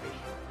 Gatsby.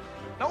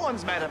 No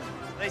one's met him.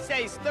 They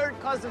say he's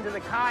 3rd cousin to the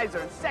Kaiser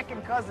and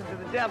 2nd cousin to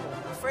the devil.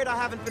 I'm afraid I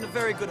haven't been a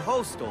very good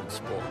host, old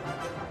sport.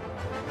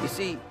 You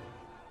see,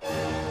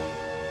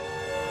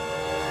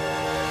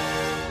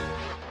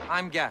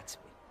 I'm Gatsby.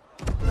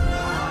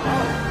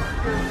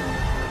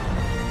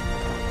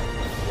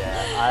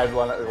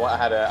 I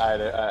had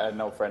an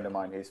old friend of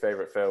mine whose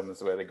favourite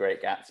films were The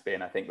Great Gatsby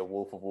and I think The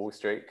Wolf of Wall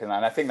Street, and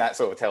I think that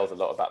sort of tells a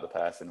lot about the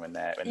person when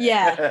they're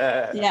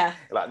yeah.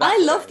 Like, I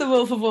love The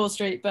Wolf of Wall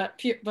Street, but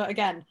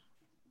again,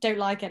 don't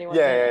like anyone.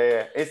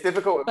 Yeah. It's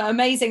difficult, but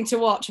amazing to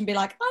watch and be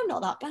like, I'm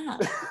not that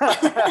bad.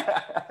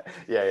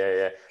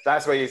 yeah.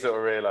 That's where you sort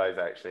of realise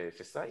actually, it's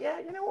just like, yeah,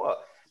 you know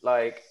what?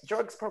 Like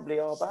drugs probably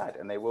are bad,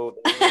 and they will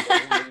lead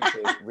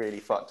to really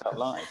fucked up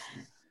lives.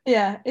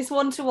 Yeah, it's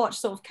one to watch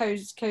sort of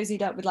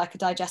cozied up with like a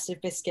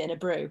digestive biscuit and a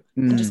brew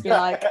and just be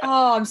like,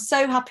 oh, I'm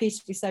so happy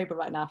to be sober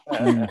right now.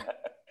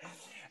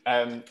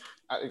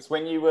 Alex,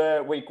 when you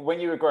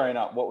were growing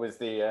up, what was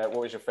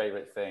your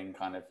favourite thing,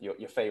 kind of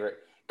your favourite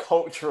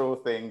cultural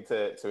thing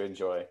to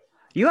enjoy?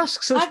 You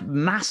ask such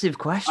massive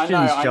questions,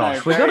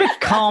 Josh. We've got to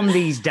calm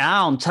these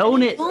down.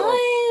 Tone it.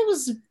 I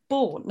was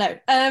born. No.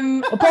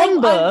 Upon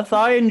birth,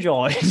 I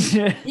enjoyed.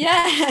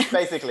 Yeah.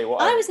 Basically,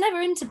 what I was never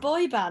into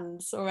boy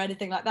bands or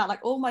anything like that. Like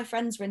all my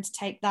friends were into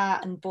Take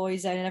That and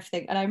Boyzone and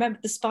everything. And I remember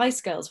the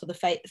Spice Girls were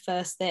the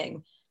first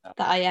thing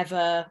that I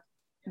ever,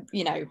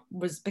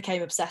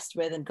 became obsessed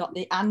with and got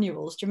the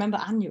annuals. Do you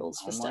remember annuals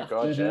for stuff?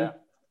 Oh my God, yeah.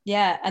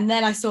 Yeah, and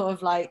then I sort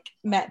of like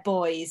met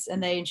boys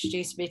and they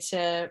introduced me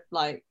to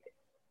like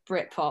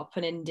Britpop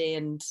and indie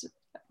and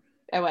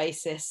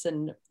Oasis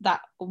and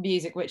that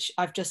music, which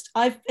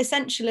I've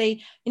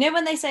essentially,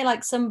 when they say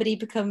like somebody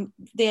become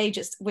the age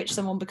at which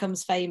someone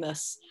becomes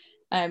famous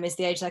is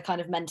the age they're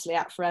kind of mentally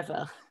at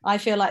forever. I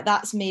feel like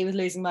that's me with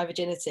losing my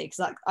virginity, because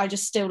like I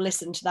just still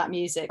listen to that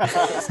music as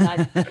if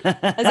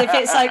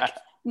it's like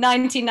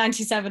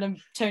 1997 and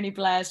Tony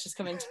Blair's just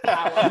coming to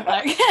power.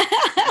 Like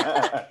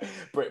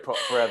Britpop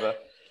forever.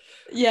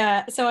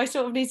 Yeah, so I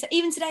sort of need to,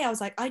 even today I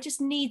was like, I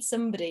just need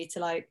somebody to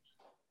like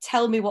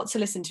tell me what to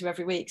listen to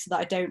every week so that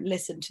I don't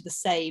listen to the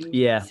same three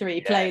Yes.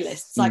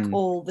 playlists like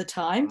all the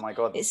time. Oh my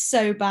God. It's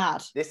so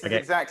bad. This is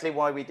exactly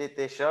why we did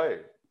this show.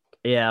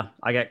 Yeah,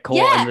 I get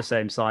caught in the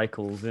same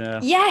cycles. Yeah.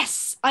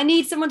 Yes, I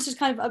need someone to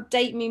kind of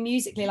update me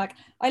musically. Like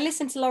I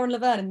listen to Lauren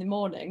Laverne in the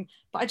morning,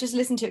 but I just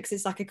listen to it because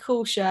it's like a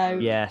cool show.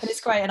 Yes. And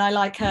it's great, and I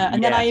like her.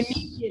 And then I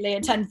immediately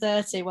at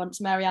 10:30, once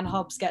Marianne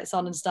Hobbs gets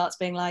on and starts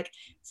being like,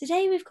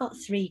 "Today we've got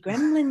 3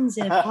 gremlins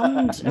in a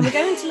pond, and we're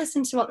going to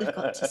listen to what they've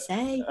got to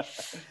say."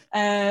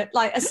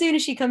 Like as soon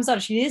as she comes on,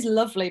 she is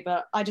lovely,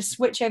 but I just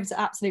switch over to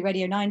Absolute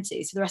Radio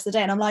 90s for the rest of the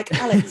day, and I'm like,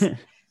 Alex.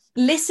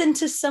 Listen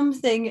to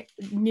something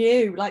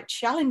new, like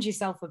challenge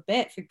yourself a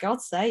bit, for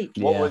God's sake.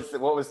 What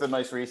was the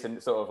most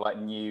recent sort of like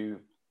new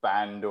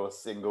band or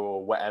single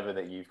or whatever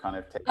that you've kind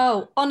of taken?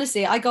 Oh,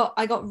 honestly, I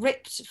got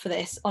ripped for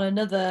this on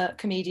another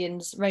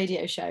comedian's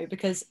radio show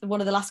because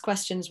one of the last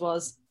questions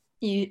was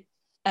you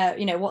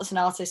know, what's an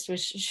artist we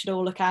should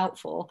all look out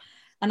for?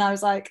 And I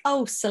was like,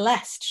 oh,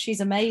 Celeste, she's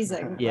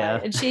amazing. Yeah.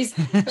 Right? And she's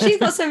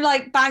got some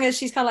like bangers.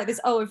 She's kind of like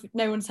this, if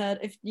no one's heard,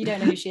 if you don't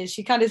know who she is,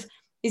 she kind of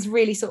is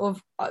really sort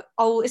of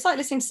old. It's like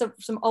listening to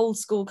some old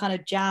school kind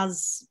of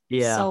jazz,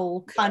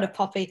 soul, kind of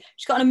poppy.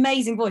 She's got an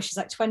amazing voice. She's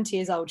like 20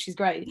 years old. She's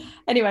great.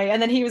 Anyway,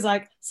 and then he was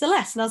like,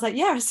 Celeste. And I was like,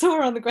 yeah, I saw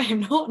her on the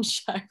Graham Norton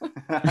show.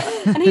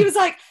 And he was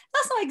like,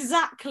 that's not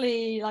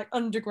exactly like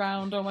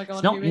underground. Oh my God.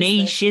 It's not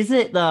niche, is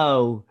it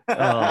though?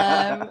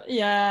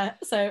 Yeah.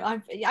 So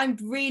I'm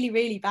really,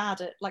 really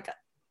bad at like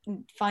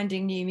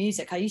finding new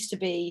music. I used to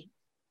be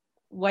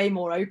way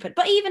more open.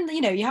 But even,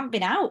 you know, you haven't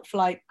been out for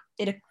like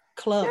in a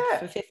club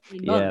for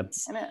 15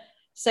 months,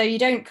 so you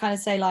don't kind of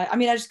say like, I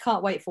mean, I just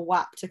can't wait for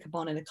WAP to come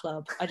on in a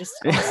club. I just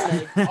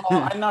honestly,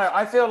 I know,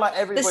 I feel like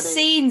everybody, the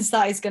scenes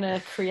that is going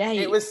to create.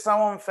 It was so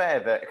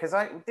unfair that because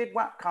did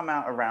WAP come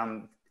out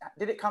around,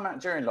 did it come out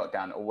during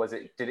lockdown, or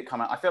did it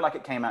come out, I feel like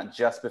it came out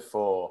just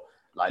before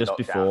like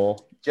lockdown.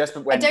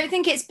 I don't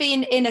think it's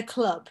been in a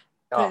club,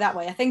 put it that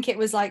way. I think it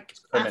was like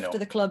after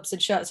the clubs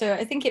had shut. So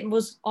I think it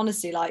was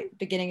honestly like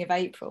beginning of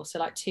April, so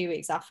like 2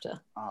 weeks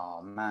after.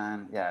 Oh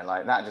man, yeah,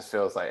 like that just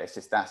feels like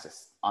that's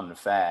just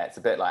unfair. It's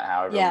a bit like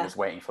how everyone was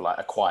waiting for like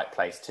A Quiet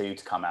Place 2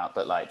 to come out,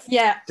 but like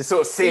to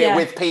sort of see it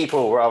with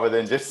people rather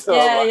than just sort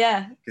of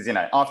because you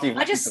know after you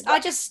I just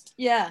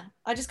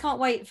can't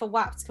wait for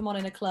WAP to come on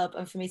in a club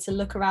and for me to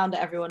look around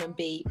at everyone and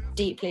be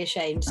deeply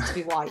ashamed to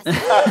be white.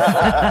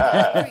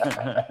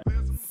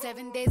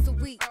 7 days a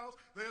week.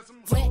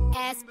 Wet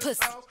ass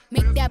pussy,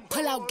 make that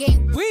pull out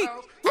game weak.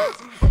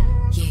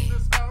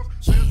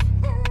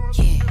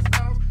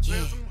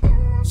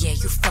 Yeah,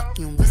 you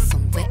fucking with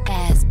some wet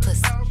ass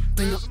pussy.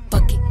 Bring a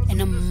bucket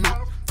and a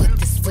mop for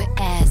this wet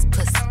ass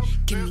pussy.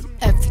 Give me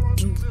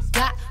everything you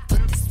got for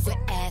this wet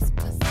ass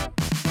pussy.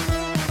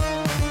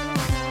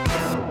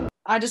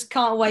 I just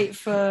can't wait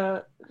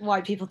for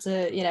white people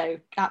to, you know,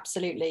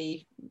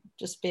 absolutely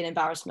just be an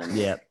embarrassment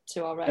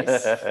to our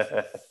race.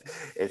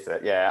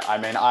 I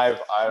mean,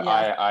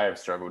 I have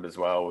struggled as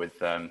well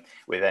with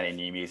any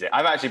new music.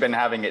 I've actually been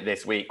having it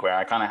this week where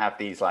I kind of have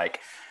these like,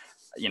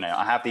 you know,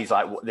 I have these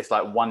like this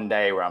like one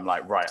day where I'm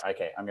like, right,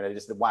 okay, I'm gonna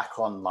just whack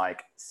on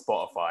like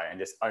Spotify and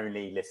just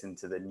only listen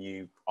to the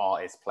new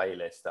artist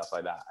playlist, stuff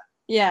like that.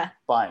 Yeah.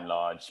 By and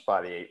large,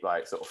 by the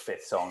like sort of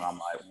 5th song, I'm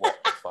like,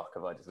 what the fuck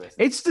have I just listened?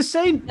 It's the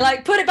same.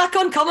 Like, put it back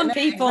on, common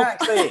people.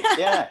 Exactly.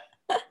 Yeah.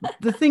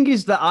 The thing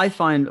is that I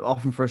find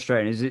often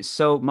frustrating is it's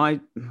so my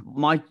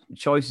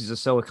choices are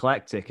so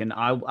eclectic, and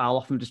I'll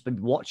often just be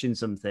watching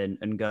something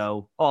and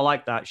go, oh, I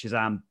like that,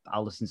 Shazam,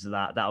 I'll listen to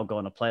that, that'll go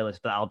on a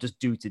playlist, but I'll just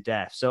do to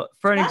death. So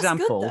for an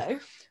example,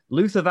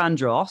 Luther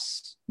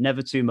Vandross,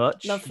 Never Too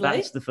Much. Lovely.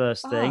 That's the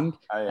first thing.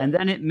 And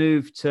then it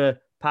moved to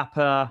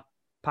Papa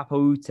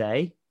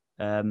Ute,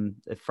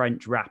 a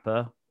French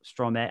rapper,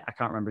 Stromae, I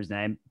can't remember his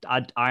name.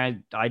 I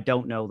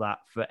don't know that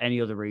for any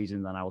other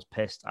reason than I was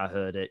pissed I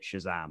heard it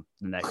Shazam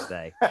the next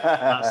day.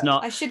 That's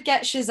not. I should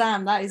get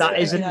Shazam.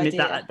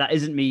 That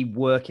isn't me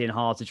working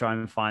hard to try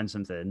and find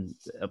something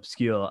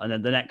obscure. And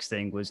then the next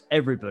thing was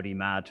Everybody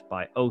Mad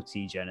by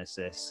OT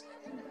Genesis.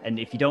 And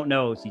if you don't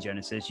know OT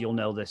Genesis, you'll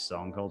know this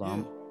song. Hold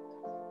on.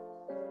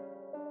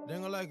 They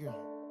ain't gonna like you.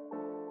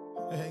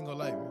 They ain't gonna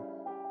like me.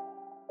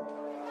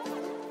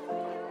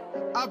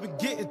 I've been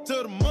getting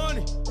to the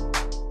money.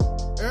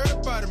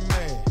 Everybody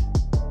mad.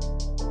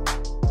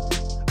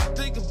 I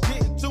think I'm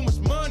getting too much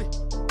money.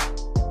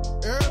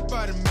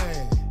 Everybody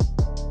mad.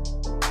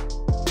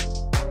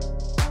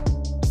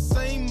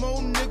 Same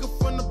old nigga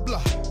from the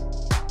block.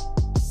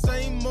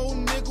 Same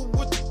old nigga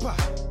with the pot.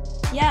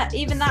 Yeah,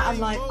 even that I'm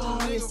like,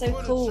 oh, you're so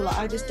cool. Like,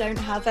 I just don't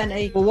have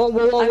any. Well,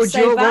 what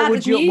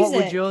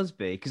would yours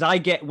be? Because I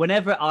get,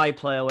 whenever I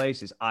play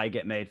Oasis, I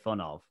get made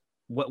fun of.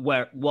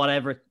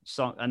 Whatever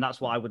song, and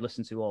that's what I would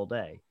listen to all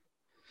day.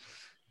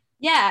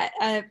 Yeah,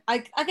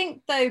 I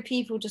think though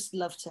people just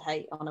love to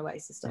hate on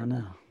Oasis. Don't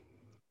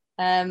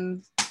I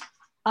know.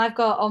 I've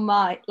got on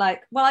my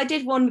I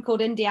did one called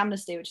Indie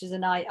Amnesty, which is a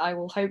night I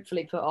will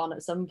hopefully put on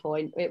at some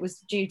point. It was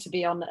due to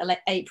be on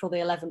April the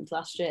 11th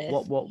last year.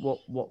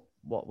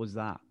 What was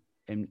that?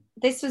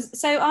 This was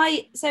so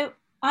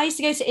I used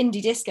to go to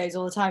indie discos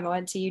all the time. I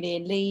went to uni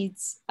in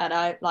Leeds, and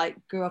I like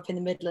grew up in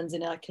the Midlands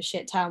in like a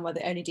shit town where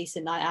the only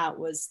decent night out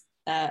was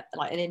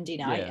like an indie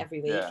night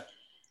every week. Yeah.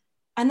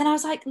 And then I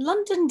was like,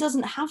 London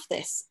doesn't have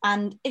this,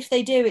 and if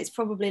they do, it's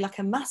probably like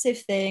a massive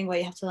thing where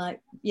you have to like,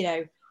 you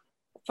know,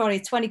 probably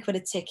 20 quid a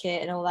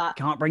ticket and all that.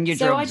 Can't bring your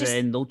drugs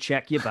in, they'll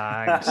check your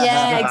bags.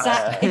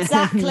 Yeah,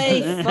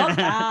 exactly. Fuck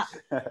that.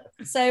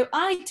 So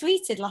I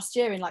tweeted last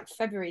year in like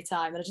February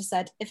time, and I just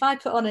said, if I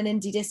put on an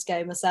indie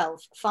disco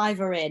myself,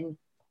 $5 in,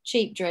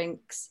 cheap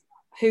drinks,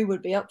 who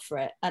would be up for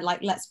it? And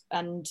like, you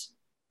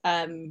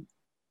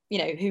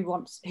know, who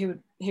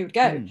would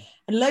go? And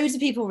loads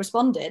of people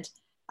responded,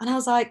 and I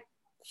was like,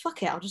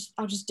 fuck it,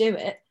 I'll just do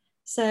it.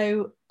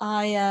 So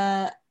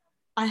I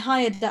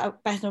hired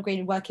that Bethnal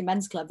Green Working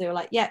Men's Club. They were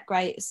like, yeah,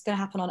 great, it's going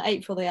to happen on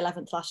April the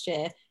 11th last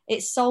year.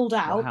 It's sold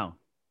out. Wow.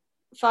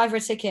 $5 a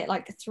ticket,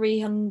 like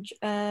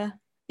 300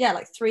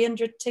 like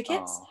 300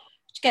 tickets.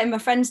 Getting my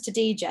friends to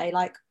DJ,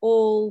 like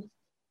all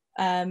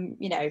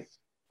you know,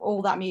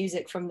 all that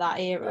music from that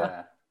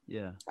era.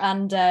 Yeah.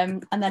 And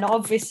then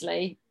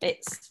obviously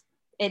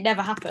it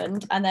never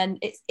happened, and then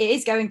it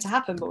is going to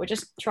happen, but we're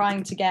just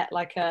trying to get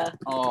like a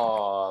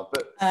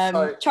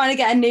trying to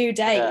get a new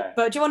date. Yeah.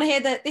 But do you want to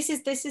hear that this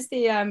is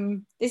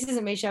the this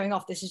isn't me showing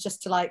off, this is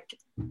just to like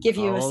give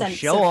you a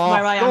sense of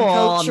where I am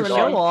culturally.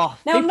 Show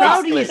off. No, I'm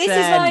not. This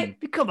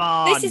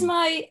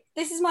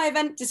is my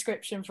event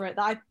description for it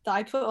that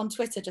I put on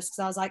Twitter just because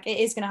I was like, it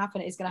is going to happen,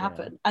 it is going to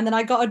happen. And then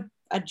I got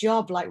a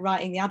job like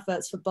writing the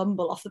adverts for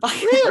Bumble off the back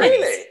of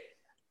it.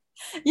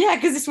 Yeah,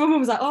 because this woman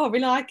was like, oh, I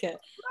really like it.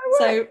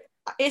 So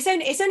it's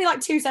only like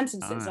 2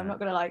 sentences. I'm not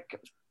gonna like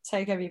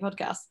take over your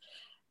podcast.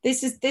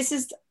 This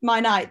is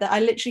my night that I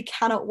literally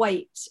cannot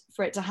wait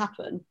for it to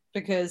happen,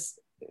 because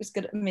it was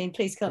good. I mean,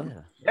 please come.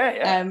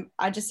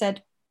 I just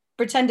said,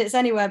 pretend it's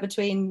anywhere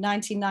between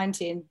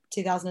 1990 and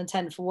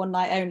 2010 for one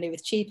night only,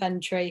 with cheap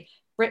entry,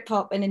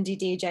 Britpop and indie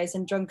DJs,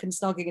 and drunken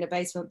snogging in a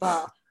basement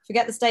bar.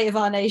 Forget the state of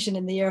our nation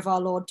in the year of our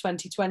Lord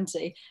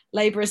 2020.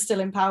 Labour is still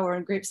in power,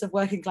 and groups of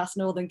working class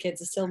northern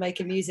kids are still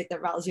making music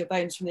that rattles your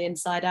bones from the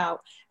inside out.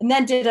 And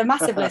then did a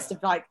massive list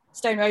of like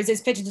Stone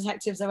Roses, Pigeon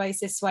Detectives,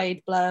 Oasis,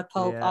 Suede, Blur,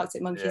 Pulp,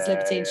 Arctic Monkeys,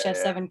 Libertines, Shed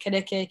 7,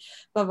 Kaniki,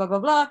 blah, blah, blah,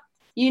 blah.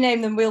 You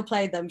name them, we'll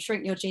play them.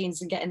 Shrink your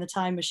jeans and get in the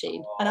time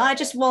machine. And I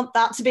just want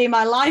that to be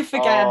my life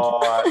again.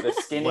 The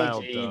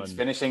skinny jeans,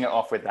 finishing it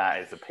off with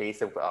that is a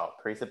piece of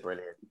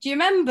brilliant. Do you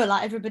remember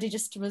like everybody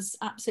just was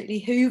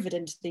absolutely hoovered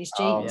into these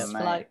jeans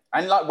for like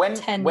and like when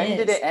 10 when years.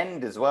 did it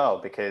end as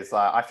well? Because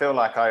like I feel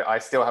like I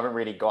still haven't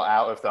really got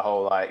out of the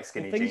whole like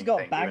skinny jeans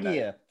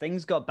thing.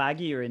 Things got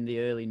baggier in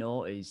the early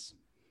noughties.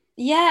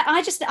 Yeah,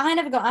 I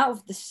never got out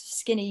of the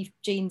skinny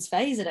jeans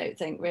phase, I don't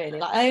think, really.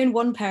 Like I own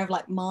one pair of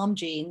like mom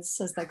jeans,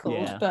 as they're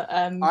called. But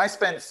I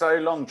spent so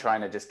long trying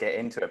to just get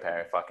into a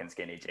pair of fucking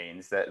skinny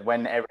jeans that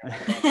when I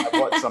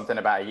watched something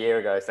about a year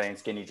ago saying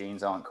skinny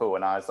jeans aren't cool,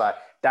 and I was like,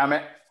 damn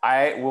it,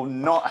 I will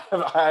not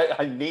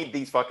I need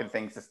these fucking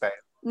things to stay.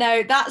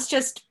 No, that's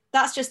just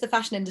the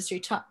fashion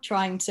industry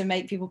trying to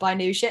make people buy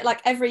new shit.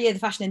 Like every year the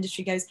fashion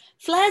industry goes,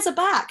 flares are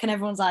back, and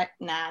everyone's like,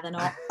 nah, they're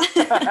not.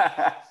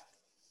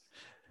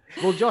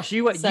 Well, Josh,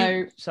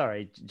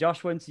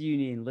 Josh went to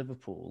uni in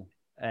Liverpool,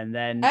 and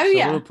then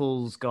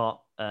Liverpool's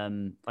got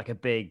like a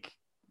big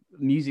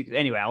music.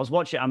 Anyway, I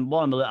watched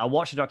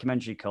a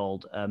documentary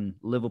called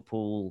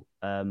Liverpool.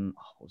 What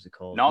was it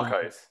called?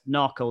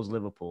 Narcos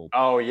Liverpool.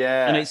 Oh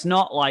yeah, and it's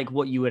not like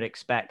what you would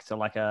expect, so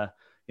like the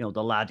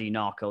laddie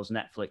Narcos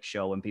Netflix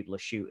show when people are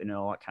shooting and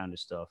all that kind of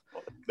stuff.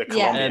 The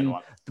Colombian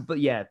one. But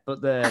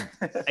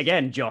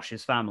again,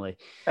 Josh's family.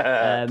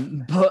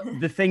 But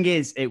the thing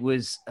is, it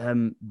was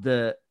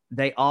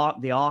the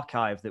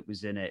archive that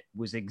was in it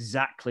was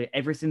exactly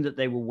everything that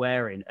they were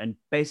wearing, and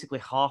basically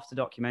half the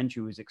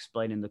documentary was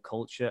explaining the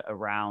culture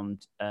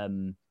around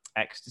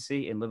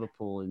ecstasy in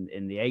Liverpool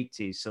in the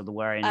 80s. So they're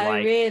wearing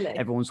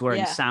everyone's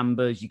wearing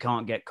Sambas. You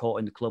can't get caught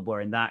in the club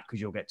wearing that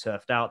because you'll get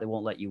turfed out. They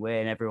won't let you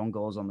in. Everyone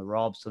goes on the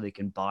rob so they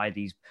can buy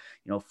these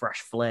fresh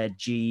flared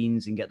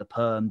jeans and get the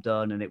perm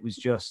done. And it was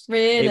just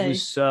it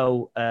was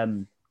so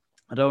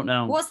I don't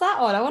know. What's that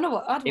on? I wonder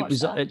what I'd watch. It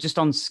was just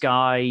on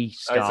Sky.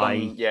 Oh,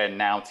 it's on,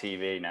 Now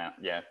TV now.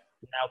 Yeah.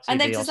 Now TV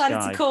and they've decided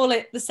to call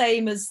it the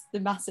same as the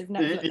massive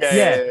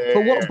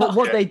Netflix. But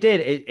what they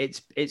did,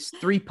 it's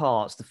 3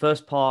 parts. The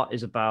first part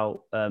is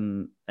about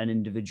an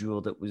individual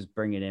that was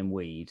bringing in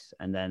weed,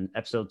 and then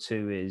episode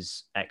 2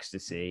 is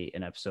ecstasy,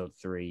 and episode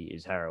 3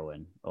 is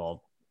heroin,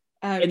 or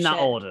that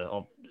order,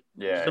 or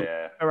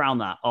around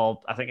that,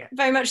 or I think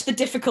very much the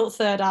difficult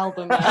third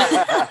album.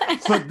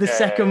 But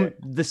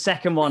the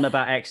second one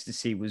about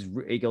ecstasy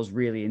it goes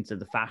really into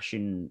the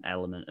fashion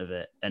element of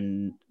it,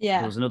 and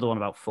there was another one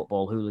about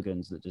football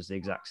hooligans that does the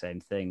exact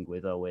same thing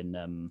with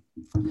Owen.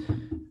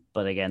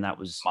 But again, that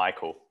was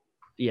Michael.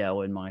 Yeah,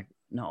 Owen Mike.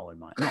 Not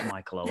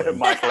Michael Owen.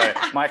 Michael Owen.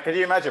 Mike, could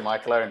you imagine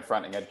Michael Owen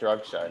fronting a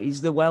drug show?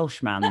 He's the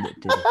Welsh man that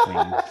did the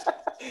thing.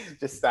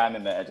 Just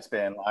standing there, just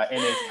being like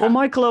in his. Well,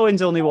 Michael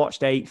Owen's only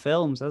watched 8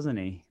 films, hasn't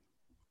he?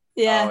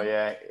 Yeah. Oh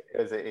yeah.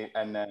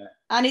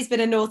 And he's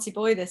been a naughty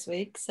boy this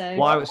week. So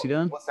why was he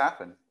done? What's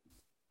happened?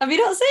 Have you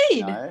not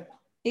seen? No.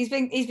 He's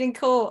been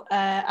caught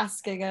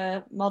asking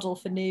a model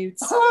for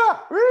nudes.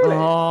 Really?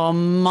 Oh,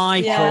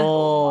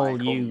 Michael,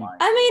 Yeah. you.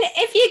 I mean,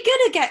 if you're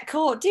gonna get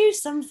caught, do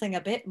something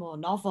a bit more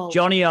novel.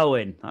 Johnny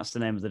Owen, that's the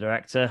name of the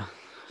director.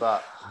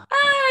 But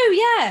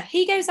Oh yeah,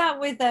 he goes out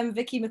with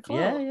Vicky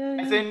McClure.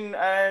 Yeah. As in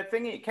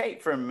thingy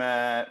Kate from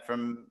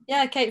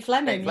Kate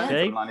Fleming.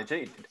 from Line of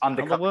G.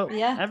 Undercover.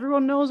 Yeah.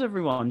 Everyone knows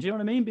everyone. Do you know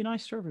what I mean? Be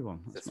nice to everyone.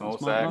 That's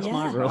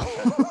my rule.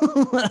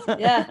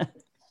 Yeah.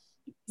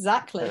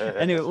 Exactly.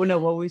 Anyway,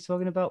 what were we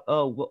talking about?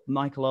 Oh,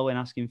 Michael Owen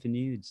asking for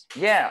nudes.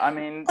 Yeah, I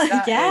mean,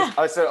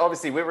 so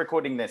obviously we're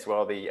recording this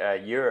while the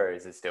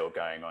Euros is still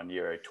going on,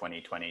 Euro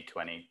 2020,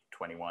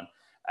 2021.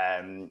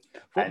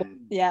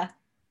 Yeah.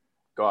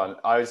 Go on.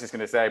 I was just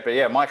going to say, but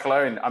yeah, Michael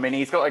Owen, I mean,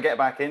 he's got to get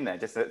back in there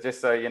just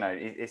so, you know,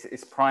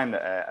 it's prime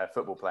that a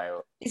football player.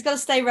 He's got to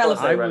stay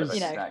relevant.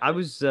 I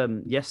was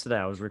yesterday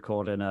I was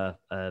recording a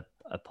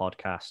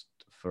podcast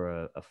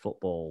for a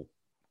football.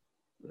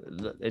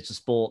 It's a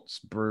sports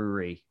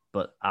brewery,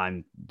 but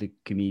I'm the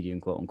comedian,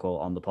 quote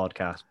unquote, on the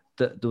podcast.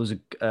 There was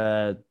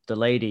the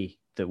lady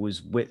that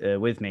was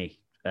with me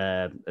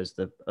as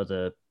the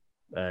other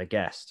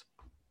guest.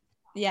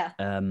 Yeah.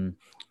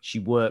 She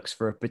works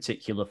for a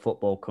particular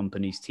football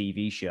company's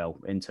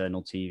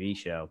internal TV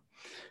show,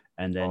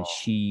 and then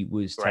she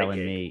was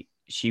telling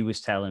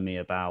me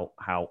about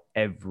how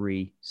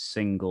every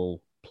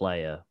single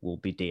player will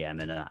be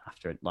DMing her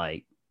after,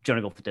 like, do you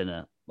want to go for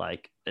dinner?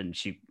 Like, and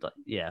she, like,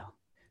 yeah.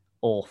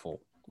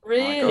 Awful.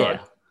 Really?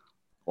 Yeah.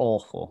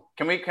 Awful.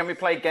 Can we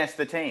play Guess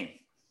the Team?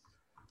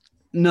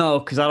 No,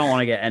 because I don't want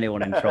to get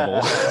anyone in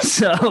trouble.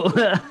 So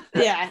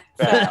yeah.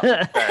 Fair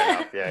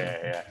enough.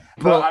 Yeah.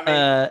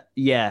 But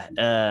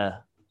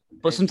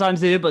but sometimes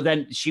they do. But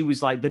then she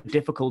was like, the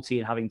difficulty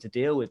in having to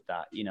deal with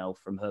that, you know,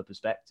 from her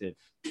perspective,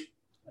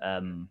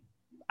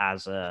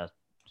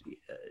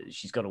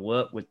 she's got to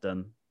work with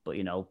them, but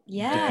you know,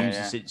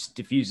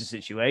 diffuse the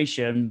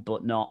situation,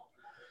 but not.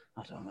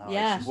 I don't know.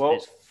 Yeah.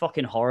 It's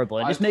fucking horrible.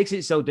 It just makes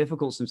it so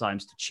difficult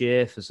sometimes to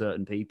cheer for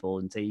certain people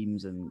and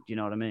teams, and you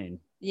know what I mean?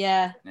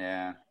 Yeah.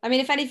 Yeah. I mean,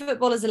 if any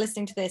footballers are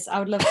listening to this, I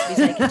would love to be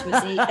taken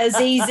to a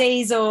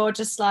ZZ's or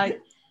just like,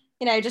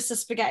 you know, just a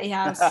spaghetti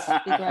house.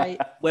 Would be great.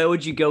 Where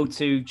would you go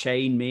to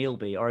chain meal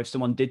be? Or if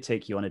someone did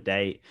take you on a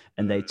date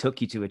and they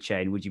took you to a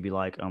chain, would you be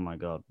like, oh my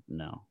God,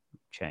 no,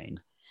 chain?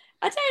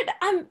 I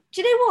don't,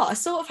 do you know what? I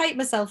sort of hate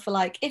myself for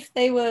like, if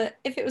it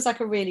was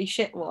like a really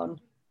shit one.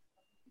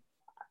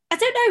 I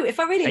don't know if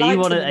I really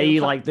liked them. Are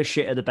you like the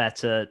shitter the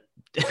better?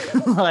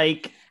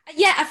 Like,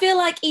 yeah, I feel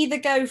like either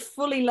go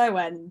fully low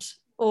end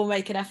or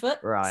make an effort.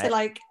 Right. So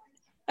like,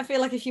 I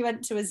feel like if you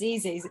went to a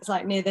ZZ's, it's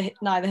like neither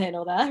here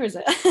nor there, is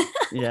it?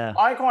 Yeah.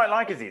 I quite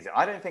like Azizi.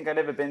 I don't think I'd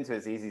ever been to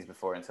Azizi's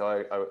before until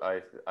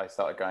I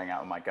started going out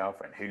with my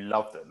girlfriend, who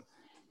loved them.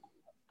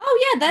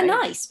 Oh yeah, they're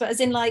nice, but as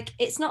in like,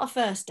 it's not a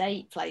first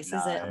date place,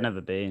 is it? I've never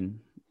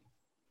been.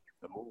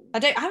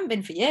 I haven't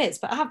been for years,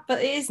 but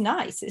it is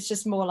nice. It's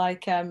just more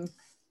like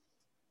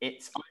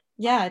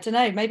yeah, I don't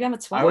know. Maybe I'm a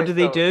twat. What do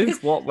they do?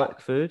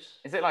 What food?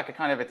 Is it like a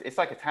kind of it's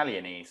like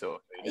Italian-y sort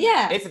of food?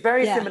 Yeah. It's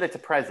very similar to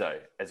Prezzo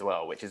as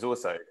well, which is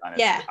also kind of.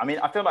 Yeah. I mean,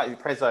 I feel like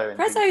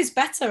Prezzo's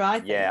better, I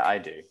think. Yeah, I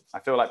do. I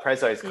feel like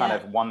Prezzo is kind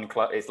of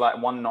it's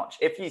like one notch.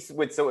 If you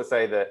would sort of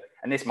say that,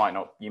 and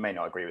you may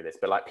not agree with this,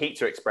 but like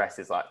Pizza Express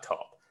is like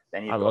top.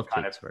 Then you've got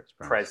kind of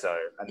Prezzo,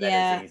 and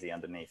then it's easy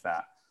underneath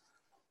that.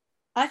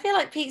 I feel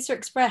like Pizza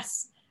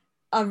Express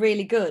are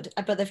really good,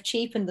 but they've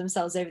cheapened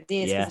themselves over the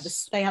years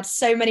because they had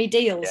so many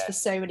deals for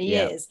so many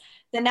years.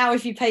 Then now,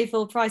 if you pay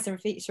full price on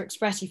Pizza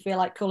Express, you feel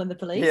like calling the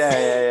police.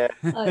 Yeah.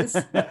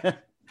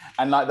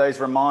 And like those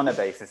Romana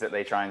bases that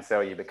they try and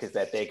sell you because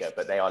they're bigger,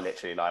 but they are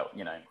literally like,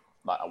 you know,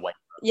 like a weight.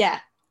 Yeah,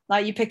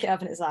 like you pick it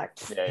up and it's like.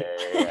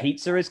 Yeah.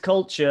 Pizza is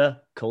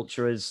culture.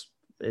 Culture is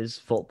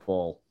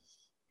football.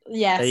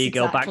 Yes, there you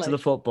go. Back to the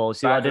football.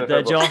 See Back what I did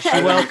there, Josh?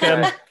 You're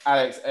welcome.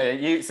 Alex, I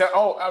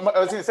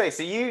was going to say,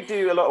 so you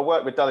do a lot of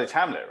work with Dulwich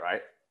Hamlet,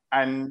 right?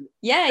 And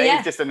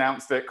they've just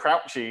announced that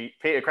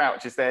Peter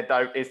Crouch is their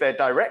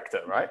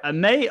director, right?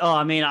 And mate,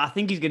 I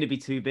think he's going to be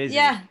too busy.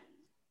 Yeah,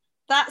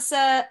 that's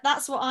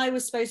what I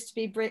was supposed to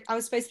be. I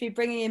was supposed to be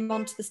bringing him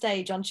onto the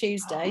stage on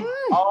Tuesday.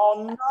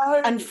 Oh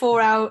no! And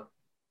 4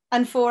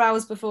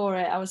 hours before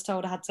it, I was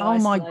told I had to. Oh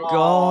my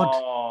God!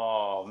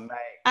 Oh mate!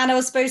 And I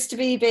was supposed to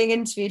be being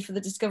interviewed for the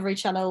Discovery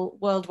Channel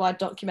worldwide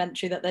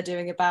documentary that they're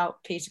doing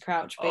about Peter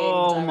Crouch being.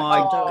 Oh my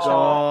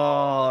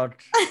God!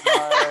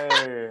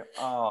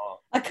 Oh.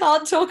 I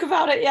can't talk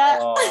about it yet.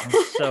 Oh.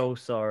 I'm so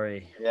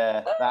sorry. Yeah,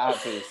 that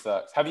absolutely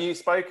sucks. Have you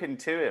spoken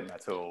to him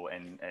at all?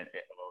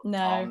 No.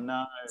 Oh,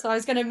 no. So I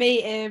was going to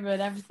meet him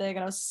and everything,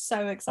 and I was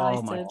so excited.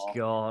 Oh my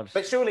God!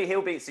 But surely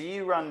he'll be. So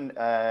you run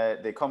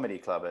the comedy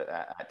club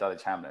at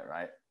Dulwich Hamlet,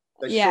 right?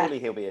 So yeah. Surely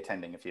he'll be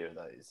attending a few of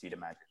those. You'd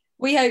imagine.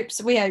 We hope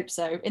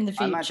so. In the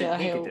future, I imagine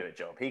he could do a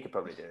job. He could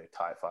probably do a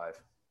type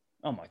 5.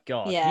 Oh my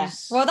God! Yeah.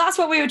 Well, that's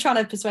what we were trying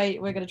to persuade.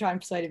 We're going to try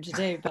and persuade him to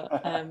do, but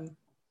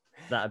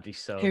that'd be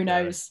so. Who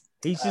knows?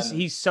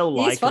 He's so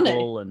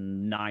likable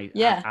and nice,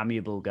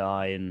 amiable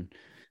guy, and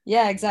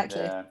Yeah,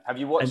 exactly. Yeah. Have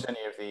you watched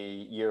any of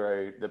the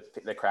Euro,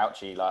 the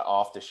Crouchy like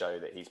after show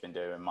that he's been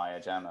doing,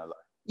 Maya Jama?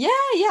 Yeah,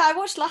 I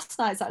watched last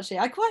night's actually.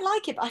 I quite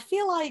like it, but I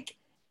feel like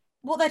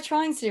what they're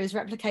trying to do is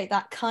replicate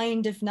that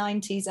kind of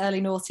 90s,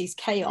 early noughties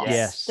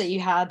chaos that you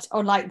had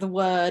on like The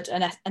Word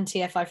and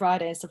TFI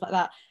Friday and stuff like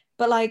that.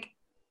 But like,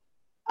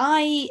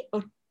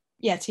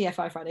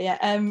 TFI Friday,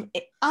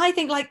 I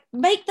think like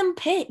make them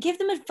give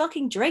them a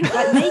fucking drink,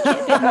 like make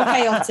it a bit more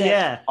chaotic.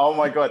 Yeah. Oh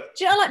my god.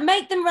 Do you know, like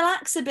make them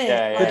relax a bit.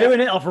 Yeah, They're doing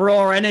it off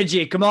raw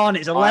energy. Come on,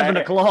 it's 11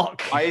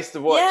 o'clock. I used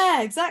to watch.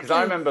 Yeah, exactly. Because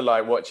I remember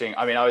like watching.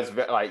 I mean, I was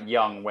like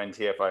young when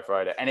TFI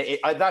Friday, and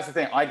that's the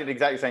thing. I did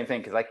exactly the same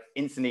thing because I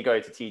instantly go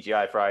to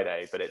TGI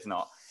Friday, but it's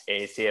not.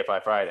 It is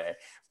TFI Friday.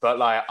 But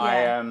like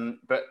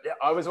but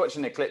I was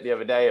watching a clip the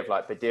other day of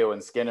like Badil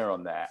and Skinner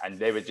on there, and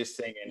they were just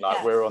singing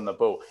like "We're on the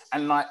Ball,"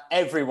 and like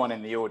everyone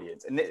in the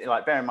audience, and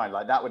like bear in mind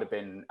like that would have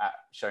been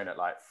shown at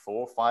like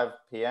 4 or 5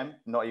 p.m.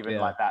 Not even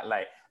like that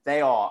late. They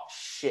are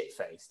shit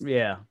faced.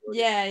 Yeah.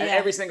 And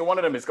every single one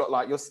of them has got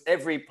like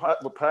every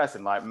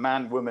person, like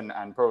man, woman,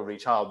 and probably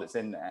child that's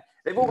in there.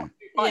 They've all got 2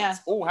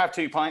 pints. All have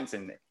 2 pints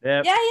in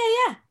there.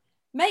 Yeah.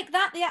 Make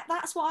that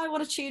that's what I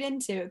want to tune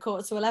into at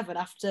 11:15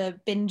 after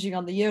binging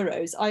on the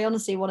Euros. I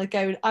honestly want to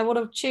go. I want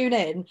to tune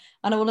in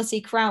and I want to see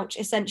Crouch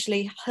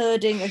essentially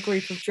herding a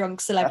group of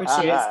drunk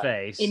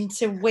celebrities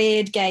into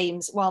weird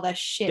games while they're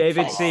shit.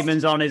 David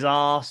Seaman's on his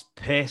arse,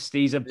 pissed.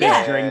 He's a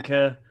big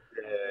drinker.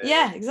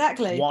 Yeah,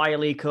 exactly.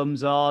 Wiley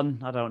comes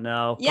on. I don't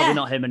know. Probably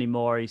not him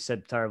anymore. He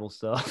said terrible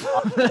stuff.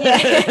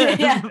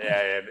 Yeah,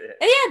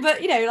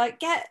 but like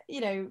get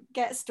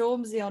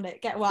Stormzy on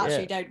it.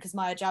 Actually don't, because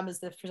Maya Jama's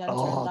the presenter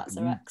and that's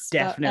her ex.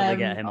 Definitely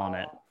get him on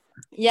it.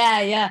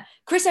 Yeah.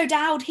 Chris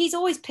O'Dowd, he's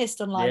always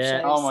pissed on live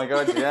shows. Oh my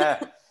god, yeah.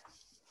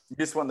 You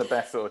just want the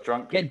best sort of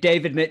drunk people. Get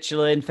David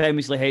Mitchell in,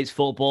 famously hates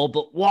football,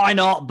 but why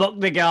not book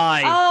the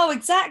guy? Oh,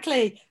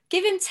 exactly.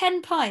 Give him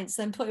 10 pints,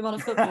 then put him on a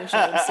football show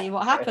and see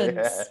what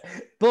happens.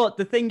 But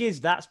the thing is,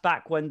 that's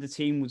back when the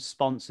team was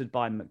sponsored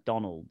by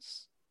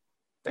McDonald's.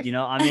 You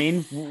know what I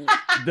mean?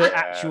 The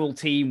actual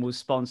team was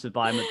sponsored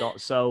by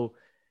McDonald's. So,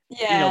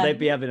 they'd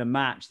be having a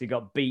match. They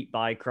got beat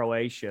by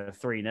Croatia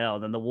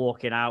 3-0. Then they're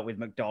walking out with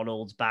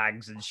McDonald's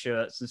bags and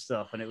shirts and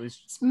stuff. And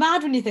it's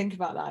mad when you think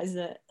about that, isn't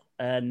it?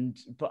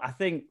 But I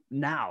think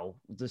now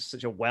there's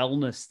such a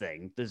wellness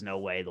thing. There's no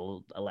way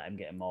they'll let him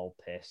get them all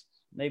pissed.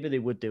 Maybe they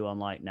would do on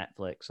like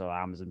Netflix or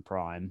Amazon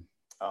Prime.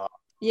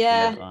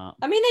 Yeah.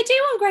 I mean, they do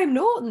on Graham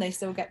Norton. They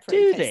still get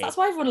pretty pissed. That's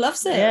why everyone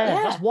loves it. Yeah,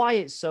 that's why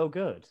it's so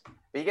good.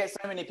 But you get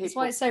so many people. That's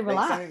why it's so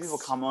relaxed. So many people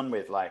come on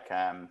with like,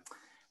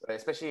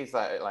 especially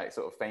like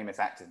sort of famous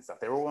actors and stuff.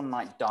 They're all on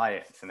like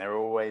diets, and they're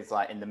always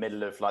like in the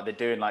middle of like they're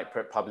doing like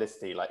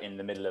publicity, like in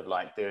the middle of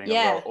like doing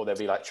a role, or they'll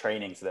be like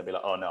training, so they'll be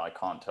like, oh no, I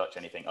can't touch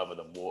anything other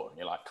than water. And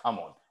you're like, come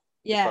on,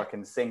 just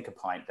fucking sink a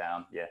pint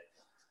down,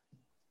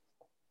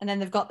 And then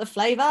they've got the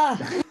flavour.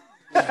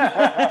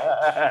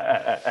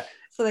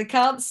 So they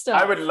can't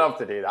stop. I would love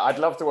to do that. I'd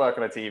love to work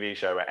on a TV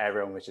show where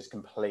everyone was just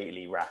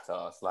completely rat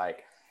ass,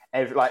 like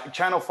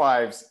Channel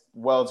 5's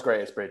World's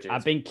Greatest Bridges.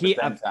 I've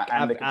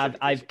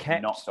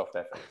kept knocked off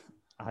their face.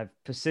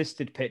 I've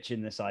persisted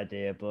pitching this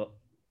idea, but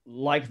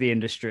like the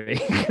industry,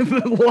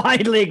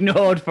 widely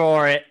ignored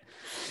for it.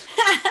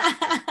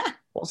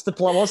 What's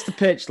the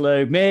pitch,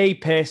 Lou? Me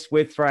pissed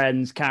with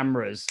friends,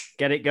 cameras.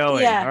 Get it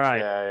going. Yeah. All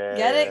right.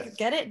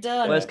 Get it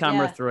done. Where's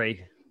camera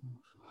 3?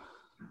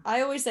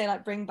 I always say,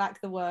 like, bring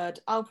back The Word.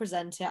 I'll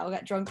present it. I'll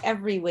get drunk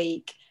every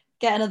week.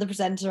 Get another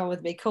presenter on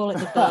with me. Call it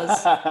The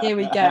Buzz. Here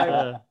we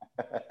go.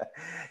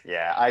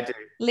 Yeah, I do.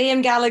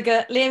 Liam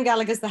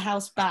Gallagher's the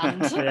house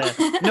band.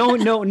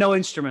 No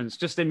instruments.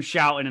 Just him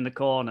shouting in the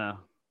corner.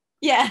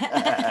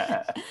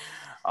 Yeah.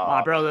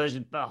 My brothers.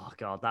 Oh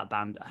God, that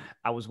band.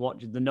 I was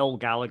watching the Noel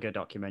Gallagher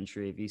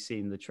documentary. Have you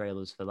seen the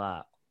trailers for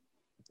that?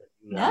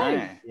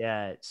 No.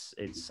 Yeah, it's.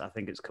 I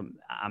think it's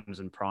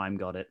Amazon Prime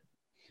got it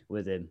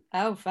with him.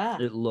 Oh,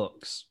 fair. It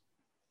looks.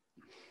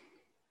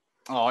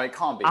 Oh, it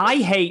can't be. I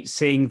hate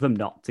seeing them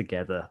not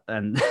together,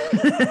 and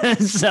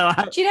so.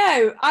 Do you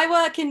know? I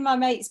work in my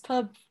mate's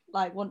pub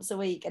like once a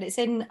week, and it's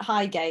in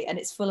Highgate, and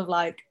it's full of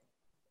like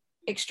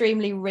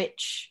extremely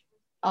rich,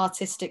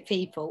 artistic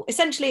people.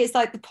 Essentially, it's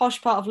like the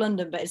posh part of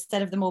London, but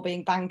instead of them all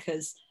being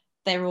bankers,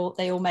 they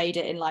all made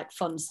it in like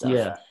fun stuff.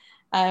 Yeah.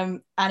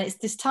 And it's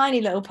this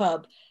tiny little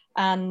pub.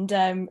 And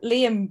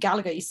Liam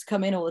Gallagher used to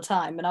come in all the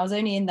time, and I was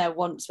only in there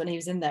once when he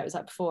was in there. It was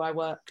like before I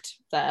worked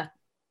there.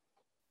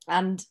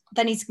 And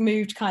then he's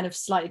moved kind of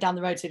slightly down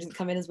the road, so he doesn't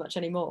come in as much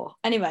anymore.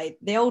 Anyway,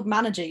 the old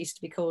manager used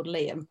to be called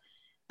Liam.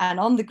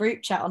 And on the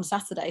group chat on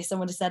Saturday,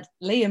 someone just said,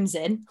 Liam's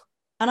in.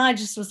 And I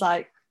just was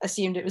like,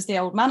 assumed it was the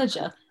old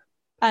manager.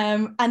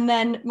 And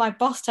then my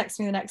boss texted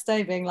me the next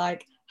day being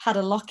like, had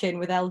a lock-in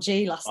with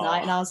LG last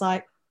night. And I was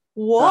like,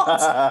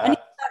 what? And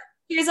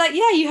he was like,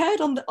 yeah, you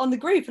heard on the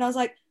group. And I was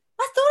like,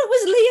 I thought it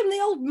was Liam,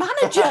 the old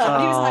manager.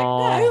 And he was like,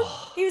 no.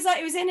 He was like,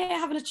 he was in here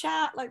having a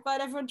chat, like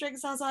buying everyone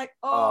drinks. I was like,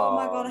 oh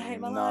my God, I hate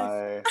my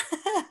life.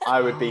 I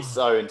would be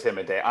so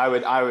intimidated. I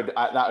would,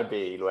 that would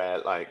be where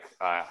like,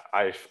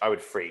 I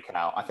would freak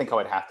out. I think I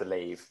would have to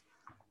leave.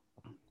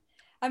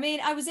 I mean,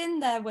 I was in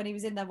there when he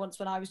was in there once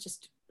when I was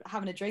just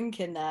having a drink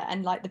in there,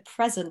 and like the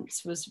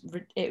presence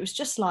it was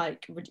just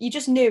like you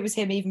just knew it was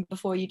him even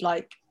before you'd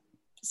like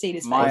seen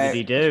his face. What did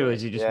he do?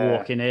 Is he just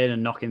walking in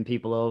and knocking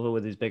people over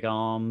with his big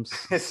arms?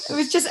 It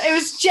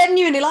was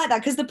genuinely like that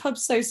because the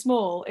pub's so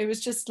small. It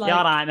was just like,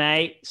 all right,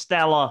 mate,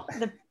 Stella.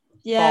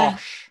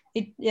 Bosh.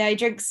 He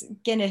drinks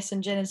Guinness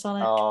and gin and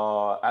tonic.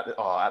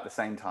 At the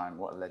same time,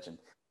 what a legend.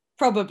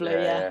 Probably,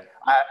 yeah.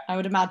 I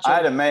would imagine. I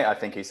had a mate, I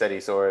think, who said he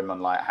saw him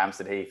on like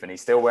Hampstead Heath, and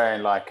he's still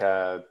wearing like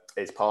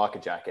his Parker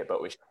jacket,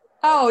 but with.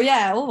 Oh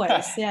yeah,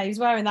 always. Yeah, he was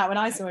wearing that when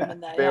I saw him in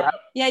there.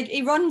 Yeah,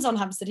 he runs on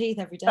Hampstead Heath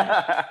every day.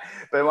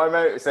 But my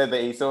mate said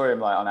that he saw him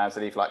like on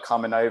Hampstead Heath, like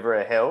coming over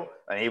a hill,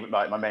 and he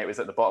like my mate was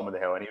at the bottom of the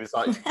hill, and he was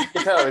like, you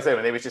could tell it was him,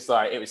 and he was just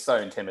like, it was so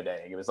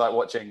intimidating. It was like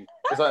watching,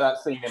 it's like that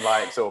scene in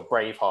like sort of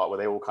Braveheart where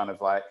they all kind of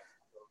like,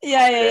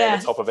 at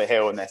the top of a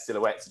hill, and their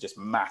silhouettes are just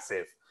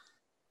massive.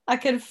 I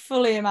can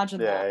fully imagine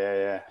that.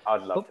 Yeah.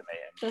 I'd love to meet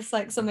him. Just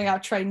like something out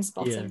of Train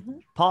Spotting. Yeah.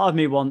 Part of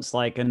me wants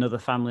like another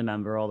family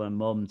member or their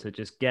mum to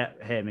just get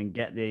him and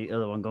get the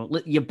other one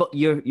going.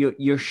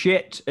 You're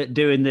shit at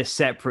doing this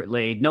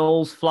separately.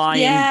 Noel's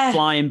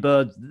flying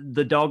bird,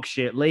 the dog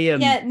shit. Liam.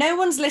 Yeah, no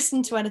one's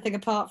listened to anything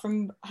apart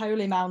from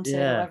Holy Mountain, or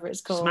whatever it's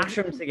called. Smash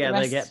them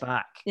together, get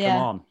back. Come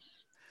on.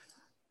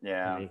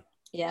 Yeah. Maybe.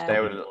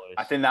 Yeah,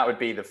 I think that would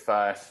be the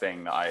first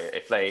thing that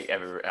if they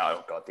ever.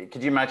 Oh god,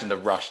 could you imagine the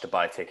rush to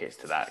buy tickets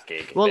to that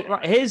gig? Well,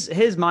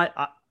 here's my.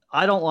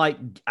 I don't like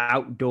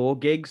outdoor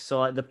gigs, so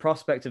like the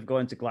prospect of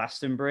going to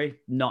Glastonbury,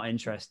 not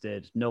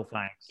interested. No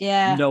thanks.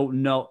 Yeah.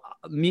 No.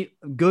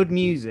 Good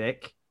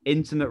music,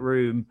 intimate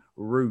room,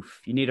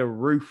 roof. You need a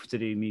roof to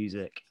do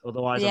music,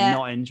 otherwise I'm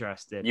not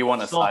interested. You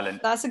want a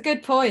silent. That's a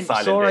good point.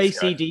 I saw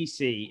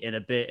AC/DC in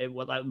a bit. It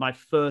was like my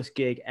first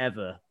gig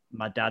ever.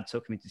 My dad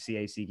took me to see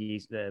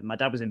AC/DC. My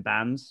dad was in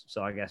bands,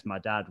 so I guess my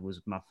dad was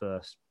my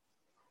first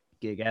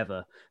gig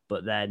ever.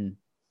 But then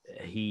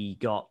he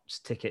got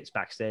tickets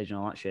backstage and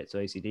all that shit to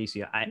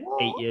AC/DC at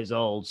 8 years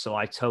old. So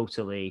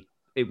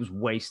it was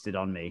wasted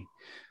on me.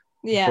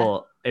 Yeah.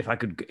 But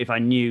if I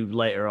knew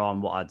later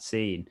on what I'd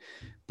seen,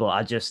 but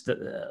I just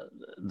the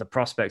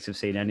prospect of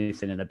seeing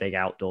anything in a big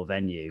outdoor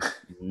venue,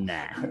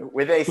 nah.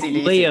 With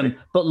AC/DC,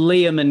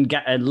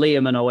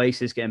 Liam and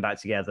Oasis getting back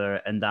together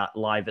and that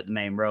Live at the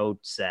Main Road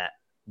set,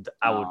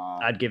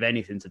 I'd give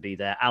anything to be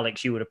there.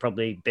 Alex, you would have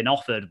probably been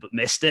offered but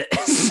missed it.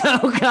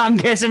 So I'm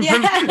guessing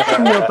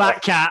from your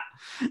back cat.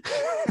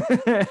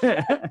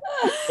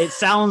 It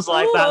sounds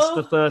like that's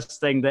the first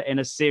thing that in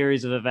a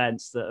series of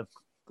events that have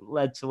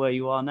led to where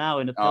you are now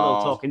in a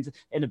pillow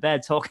in a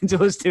bed talking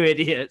to us two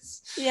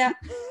idiots. Yeah.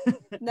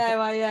 No,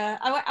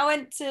 I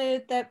went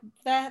to their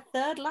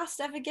third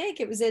last ever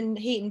gig. It was in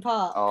Heaton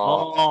Park.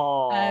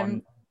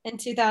 In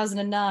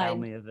 2009. Tell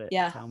me of it.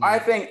 Yeah. I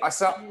think I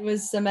saw it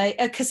was amazing.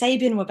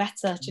 Kasabian were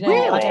better. Do you know?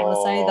 Really? I don't want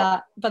to say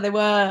that, but they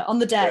were on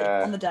the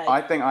day. On the day. I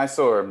think I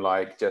saw him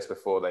like just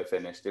before they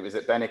finished. It was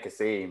at Bene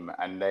Kassim,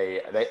 and they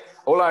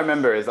all I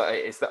remember is that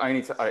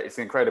it's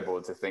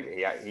incredible to think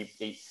he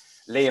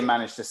Liam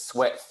managed to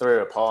sweat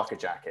through a Parker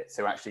jacket.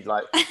 So actually,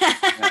 like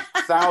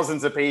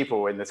thousands of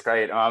people in this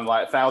crate, and I'm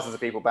like thousands of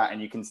people back,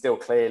 and you can still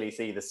clearly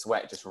see the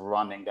sweat just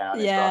running down.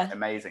 Yeah. It's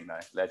amazing though,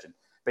 legend.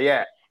 But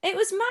yeah. It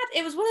was mad.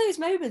 It was one of those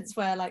moments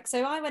where, like,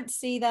 so I went to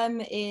see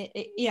them.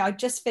 I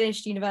just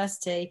finished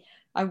university.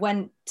 I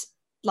went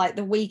like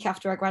the week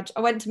after I graduated.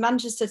 I went to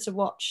Manchester to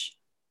watch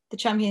the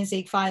Champions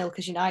League final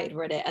because United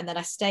were in it, and then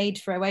I stayed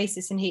for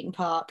Oasis in Heaton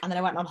Park, and then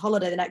I went on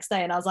holiday the next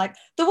day, and I was like,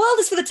 the world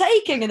is for the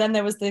taking. And then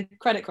there was the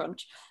credit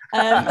crunch,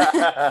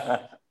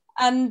 but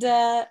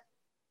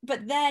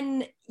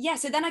then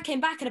so then I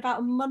came back, and about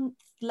a month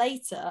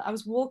later, I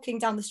was walking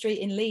down the street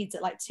in Leeds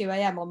at like 2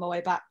 a.m. on my way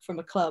back from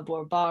a club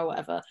or a bar or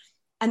whatever.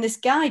 And this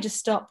guy just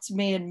stopped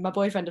me and my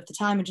boyfriend at the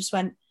time and just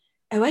went,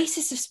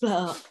 Oasis have split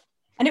up.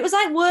 And it was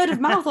like word of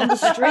mouth on the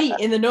street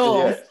in the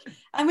north. Yeah.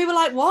 And we were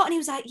like, what? And he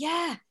was like,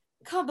 yeah, I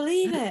can't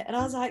believe it. And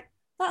I was like,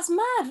 that's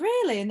mad,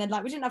 really? And then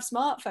like, we didn't have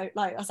smartphone.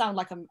 Like, I sound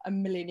like I'm a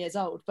million years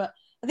old, but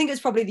I think it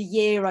was probably the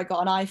year I got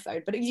an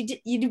iPhone, but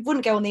you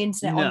wouldn't go on the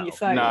internet on your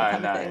phone.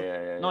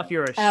 Not if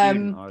you're a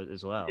student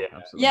as well. Yeah.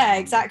 Absolutely. Yeah,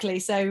 exactly.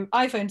 So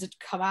iPhones had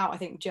come out, I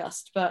think,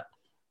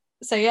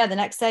 So yeah, the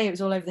next day it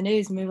was all over the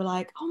news, and we were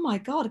like, "Oh my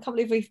god, I can't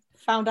believe we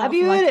found out." Have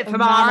you heard it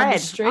from our Ed?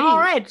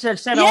 Our Ed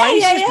said,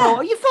 Oasis,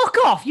 bro. You fuck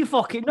off. You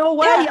fucking no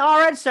way. Yeah.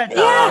 Our Ed said that.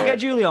 Yeah. Get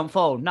Julie on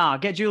phone.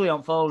 Get Julie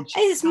on phone.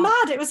 It's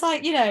mad. It was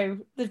like,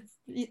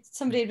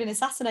 somebody had been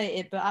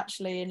assassinated, but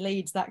actually in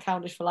Leeds that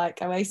counted for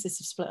like Oasis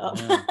have split up.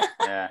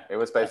 Yeah, it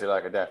was basically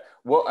like a death.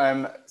 What?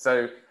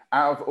 So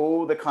out of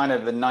all the kind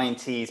of the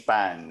 90s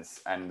bands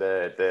and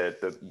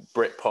the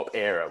Britpop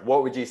era,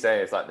 what would you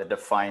say is like the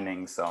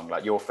defining song,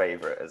 like your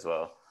favorite as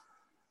well?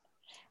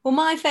 Well,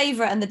 my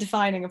favorite and the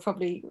defining are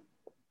probably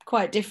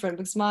quite different,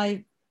 because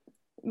my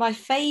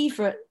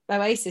favorite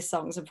Oasis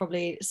songs are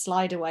probably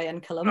Slide Away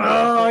and Columbia.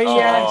 Oh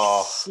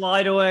yes,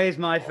 Slide Away is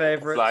my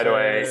favorite. Slide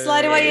Away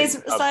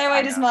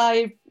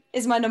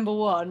is my number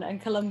one,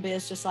 and Columbia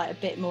is just like a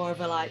bit more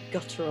of a like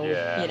guttural,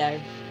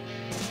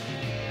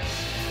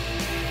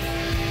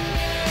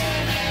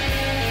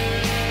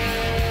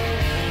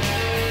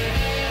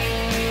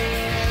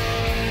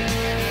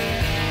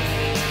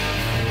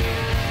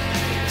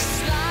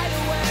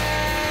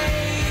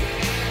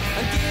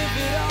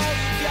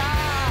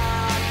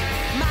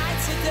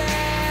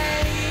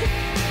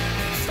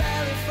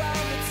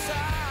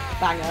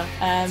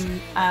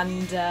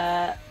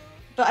 banger.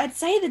 But I'd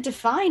say the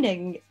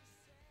defining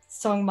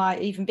song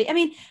might even be, I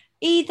mean,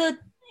 either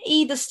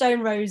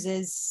Stone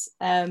Roses,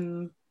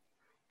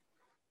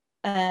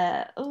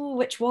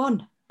 which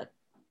one?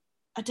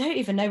 I don't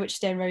even know which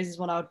Stone Roses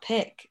one I would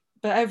pick.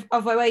 But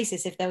of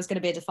Oasis, if there was going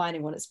to be a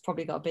defining one, it's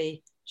probably got to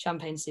be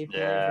Champagne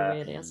Supernova,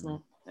 really, hasn't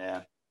it?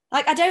 Yeah.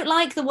 Like, I don't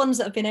like the ones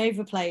that have been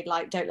overplayed,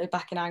 like Don't Look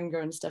Back in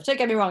Anger and stuff. Don't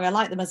get me wrong, I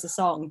like them as a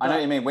song. I know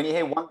what you mean. When you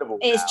hear Wonderwall,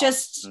 it's now,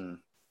 just...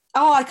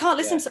 I can't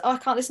listen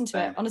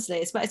to it, honestly.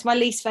 It's my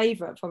least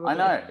favourite, probably. I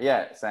know,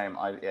 yeah, same.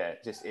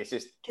 It's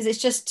just because it's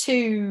just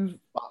too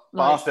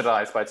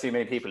bastardized by too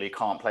many people who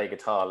can't play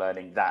guitar,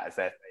 learning that as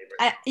their favourite.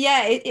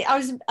 I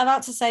was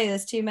about to say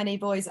there's too many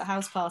boys at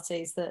house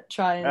parties that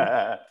try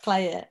and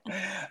play it.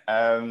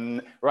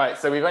 Right,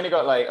 so we've only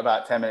got like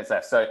about 10 minutes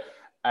left. So,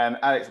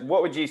 Alex,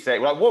 what would you say?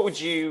 Like, what would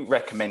you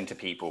recommend to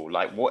people?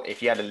 Like, what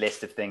if you had a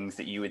list of things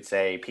that you would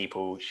say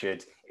people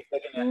should, if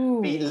they're going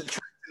to be trapped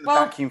in the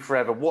vacuum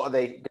forever, what are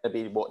they going to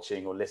be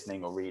watching or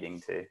listening or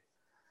reading to?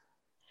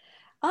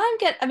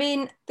 I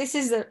mean, this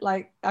is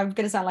I'm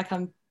going to sound like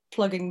I'm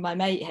plugging my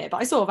mate here, but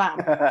I sort of am.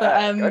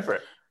 But go for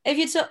it. If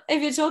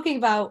you're talking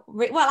about,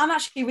 I'm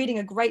actually reading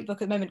a great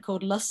book at the moment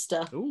called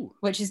Luster,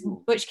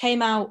 which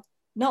came out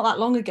not that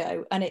long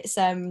ago, and it's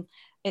a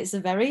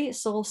very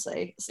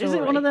saucy story. Is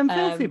it one of them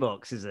filthy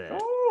books? Is it?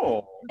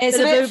 Oh, it's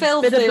a bit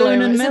filthy. Bit of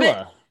Boone and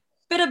Miller.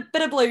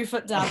 Bit of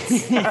Bluefoot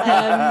dance.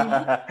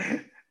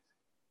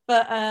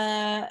 But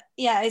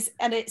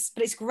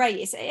it's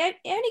great.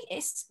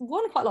 It's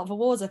won quite a lot of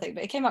awards, I think,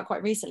 but it came out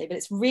quite recently. But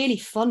it's really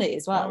funny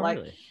as well.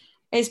 Really?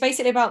 It's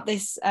basically about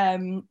this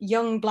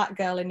young black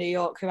girl in New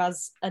York who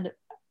has a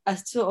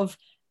sort of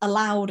a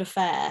loud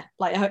affair,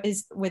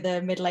 is with a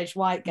middle-aged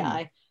white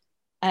guy.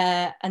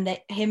 And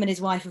him and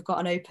his wife have got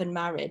an open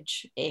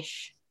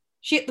marriage-ish.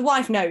 The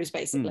wife knows,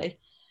 basically.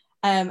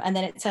 And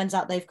then it turns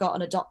out they've got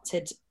an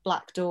adopted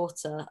black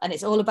daughter. And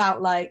it's all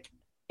about,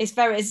 it's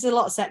a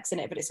lot of sex in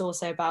it, but it's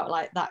also about,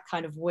 that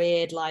kind of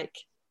weird,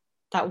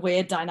 that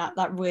weird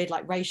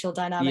racial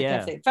dynamic.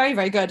 Everything. Very,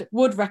 very good.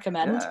 Would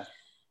recommend.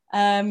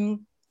 Yeah.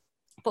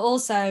 But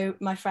also,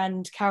 my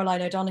friend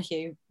Caroline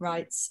O'Donoghue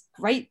writes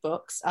great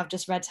books. I've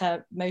just read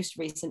her most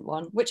recent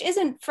one, which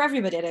isn't for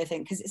everybody, I don't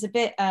think, because it's a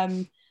bit...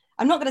 I'm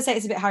not going to say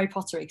it's a bit Harry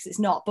Potter because it's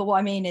not, but what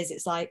I mean is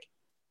it's a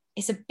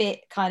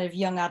bit kind of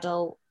young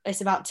adult.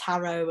 It's about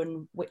tarot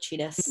and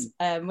witchiness,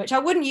 which I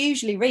wouldn't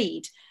usually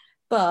read,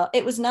 but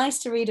it was nice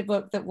to read a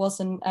book that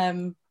wasn't,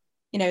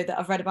 that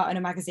I've read about in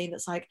a magazine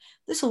that's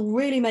this will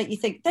really make you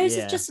think. Those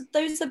are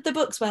the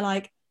books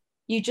where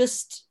you're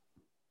just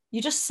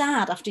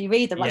sad after you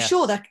read them.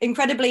 Sure, they're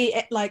incredibly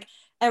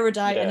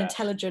erudite and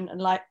intelligent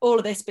and all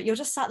of this, but you're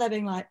just sat there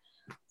being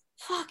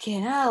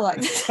fucking hell.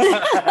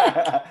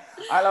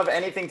 I love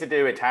anything to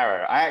do with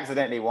tarot. I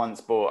accidentally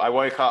once I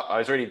woke up, I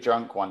was really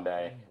drunk one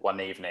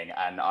evening,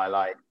 and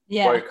I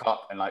woke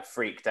up and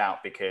freaked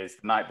out because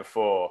the night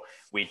before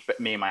me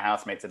and my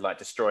housemates had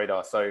destroyed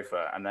our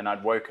sofa, and then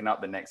I'd woken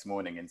up the next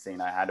morning and seen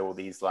I had all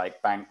these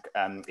bank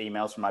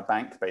emails from my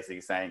bank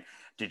basically saying,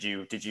 did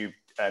you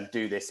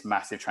do this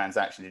massive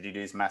transaction? Did you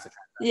do this massive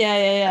transaction?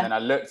 Yeah. And then I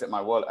looked at my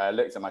wallet, I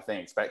looked at my thing,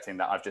 expecting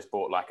that I've just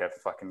bought a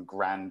fucking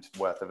grand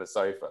worth of a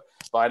sofa.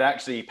 But I'd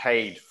actually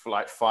paid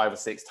for 5 or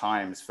 6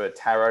 times for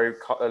tarot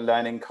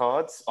learning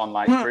cards on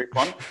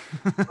Groupon,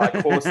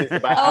 courses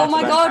about. Oh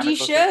my god, you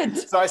should.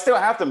 So I still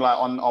have them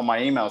on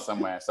my email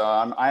somewhere. So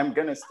I'm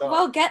gonna start.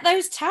 Well, get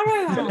those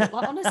tarot out.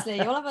 Honestly,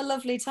 you'll have a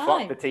lovely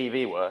time. Fuck the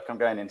TV work. I'm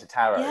going into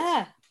tarot.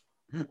 Yeah.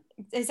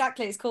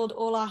 Exactly. It's called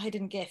All Our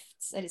Hidden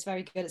Gifts, and it's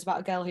very good. It's about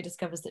a girl who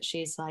discovers that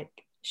she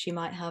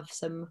might have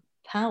some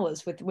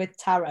powers with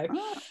tarot.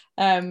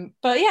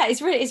 But yeah,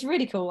 it's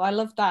really cool. I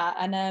love that.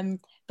 And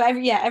but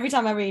every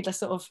time I read a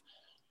sort of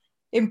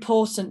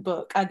important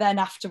book, I then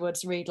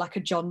afterwards read a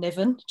John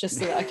Niven, just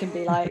so that I can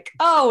be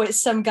oh,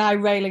 it's some guy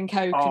railing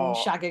coke and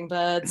shagging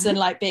birds and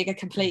being a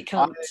complete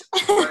cunt.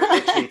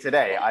 Literally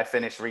today I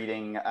finished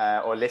reading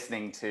or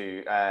listening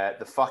to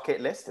the Fuck It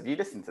List. Have you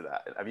listened to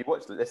that? Have you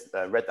watched the list,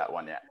 read that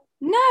one yet?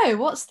 No,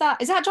 what's that?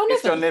 Is that John Niven?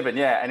 It's John Niven,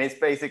 yeah. And it's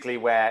basically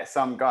where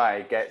some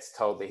guy gets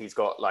told that he's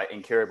got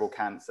incurable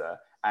cancer,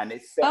 and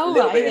it's set a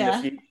little bit in the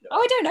future. Oh,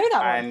 I don't know that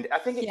one. And I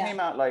think it came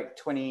out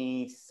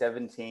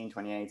 2017,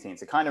 2018,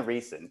 so kind of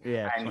recent.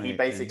 Yeah. And he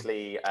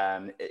basically,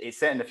 it's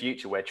set in the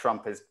future where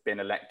Trump has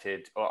been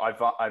elected, or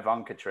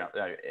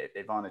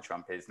Ivana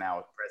Trump is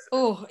now president.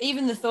 Oh,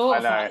 even the thought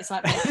of that is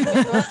and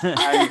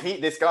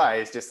this guy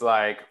is just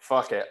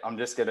fuck it, I'm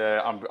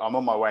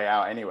on my way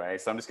out anyway,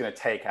 so I'm just gonna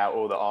take out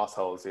all the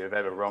assholes who have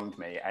ever wronged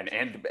me, and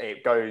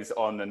it goes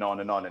on and on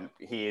and on, and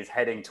he is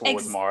heading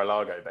towards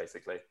Mar-a-Lago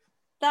basically.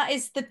 That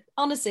is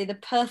honestly the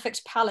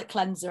perfect palate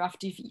cleanser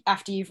after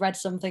you've read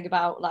something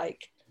about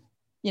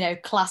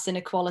class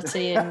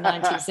inequality in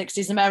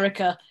 1960s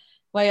America,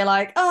 where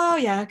you're oh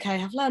yeah,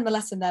 okay, I've learned my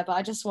lesson there, but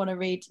I just want to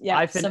read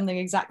something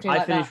exactly like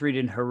that. I finished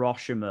reading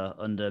Hiroshima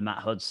under Matt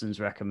Hudson's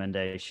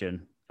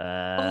recommendation.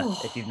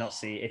 If you've not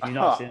seen it,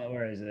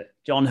 where is it?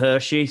 John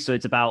Hershey. So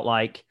it's about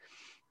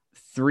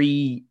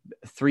three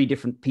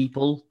different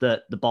people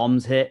that the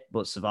bombs hit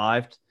but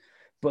survived.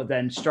 But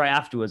then straight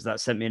afterwards, that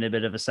sent me in a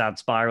bit of a sad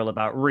spiral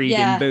about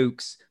reading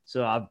books.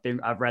 So I've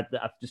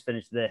just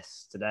finished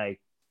this today,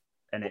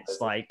 and it's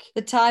like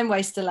The Time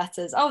Waster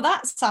letters. Oh,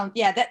 that's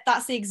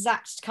the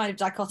exact kind of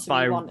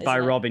dichotomy you want, by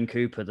isn't it? Robin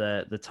Cooper,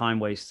 the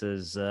Time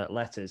Wasters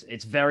letters.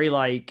 It's very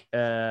like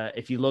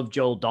if you love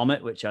Joel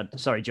Lycett,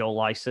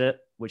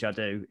 which I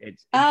do.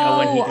 It's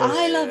when he does,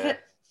 I love it.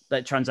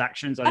 Like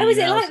transactions on Is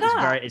it emails. like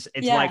that?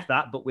 It's like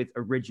that, but with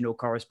original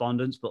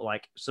correspondence, but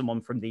like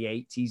someone from the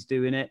 80s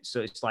doing it.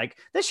 So it's like,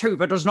 this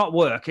Hoover does not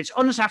work. It's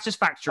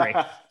unsatisfactory.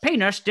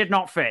 Penis did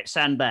not fit.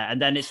 Send there.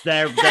 And then it's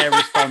their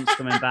response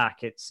coming back.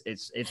 It's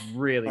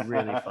really,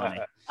 really funny.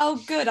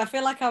 Oh, good. I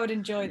feel like I would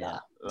enjoy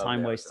that.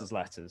 Time Wasters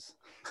letters.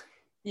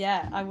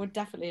 Yeah, I would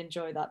definitely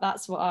enjoy that.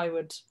 That's what I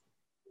would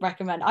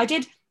recommend. I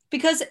did,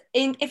 because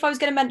if I was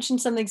going to mention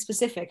something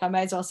specific, I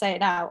may as well say it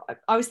now.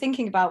 I was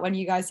thinking about when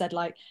you guys said,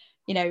 like,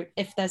 you know,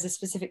 if there's a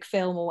specific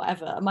film or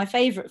whatever. My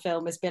favourite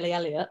film is Billy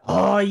Elliot.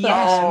 Oh,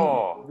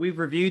 yes. We've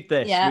reviewed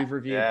this. Yeah. We've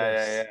reviewed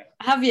this. Yeah.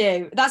 Have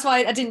you? That's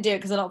why I didn't do it,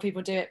 because a lot of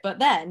people do it. But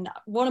then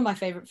one of my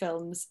favourite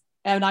films,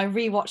 and I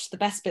rewatched the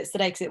best bits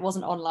today because it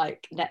wasn't on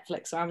like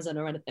Netflix or Amazon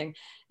or anything,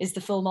 is The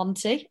Full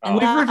Monty. And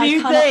we've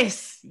reviewed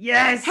this.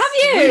 Yes. Have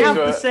you? We have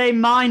the same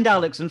mind,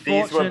 Alex.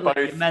 Unfortunately,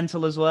 both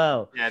mental as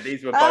well. Yeah,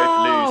 these were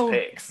both lose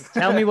picks.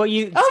 Tell me what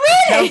you.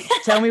 Oh, really?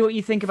 Tell me what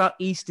you think about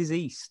East is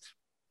East.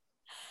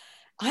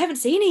 I haven't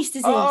seen East is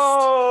East.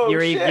 Oh,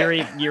 your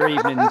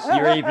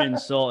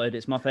evening's sorted.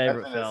 It's my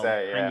favourite film.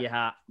 Hang your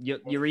hat.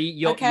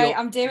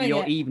 I'm doing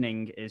your it.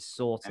 evening is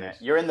sorted.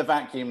 You're in the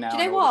vacuum now. Do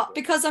you know what?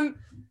 Because I'm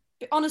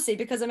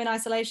in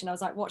isolation, I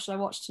was like, what should I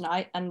watch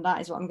tonight? And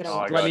that is what I'm going to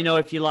watch. Let me know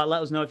if you like.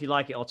 Let us know if you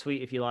like it, or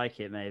tweet if you like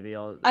it, maybe.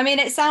 Or I mean,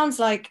 it sounds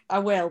like I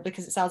will,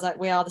 because it sounds like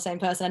we are the same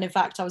person. And in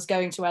fact, I was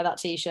going to wear that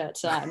T-shirt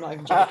tonight. I'm not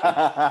even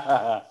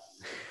joking.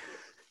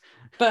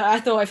 But I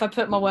thought if I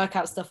put my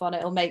workout stuff on,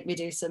 it'll make me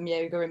do some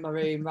yoga in my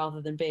room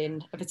rather than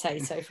being a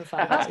potato for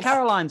 5 That's days.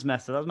 Caroline's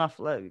method. That's my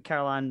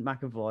Caroline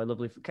McAvoy.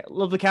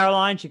 Lovely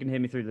Caroline. She can hear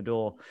me through the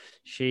door.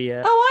 She.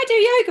 I do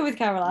yoga with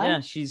Caroline. Yeah,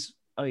 she's.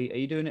 Are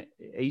you doing it?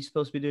 Are you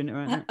supposed to be doing it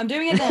right now? I'm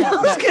doing it now.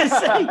 I was gonna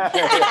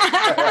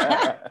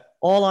say.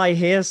 All I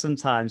hear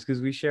sometimes,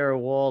 because we share a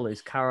wall,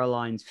 is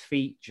Caroline's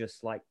feet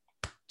just like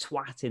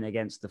twatting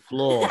against the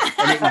floor,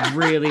 and it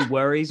really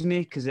worries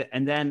me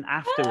and then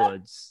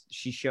afterwards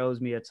she shows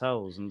me her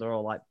toes and they're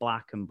all like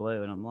black and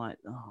blue, and I'm like,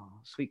 oh,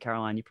 sweet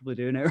Caroline, you're probably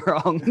doing it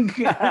wrong.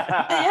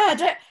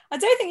 I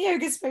don't think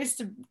yoga's supposed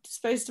to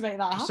make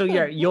that happen. So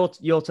yeah, your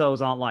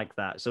toes aren't like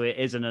that, so it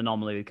is an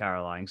anomaly with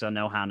Caroline, because I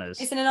know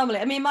Hannah's. It's an anomaly.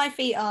 I mean, my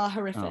feet are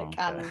horrific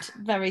and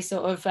very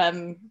sort of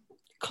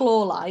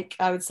claw-like,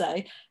 I would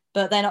say,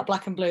 but they're not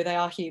black and blue, they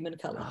are human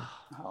colour.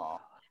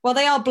 Well,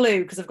 they are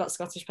blue because I've got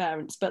Scottish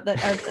parents, but they're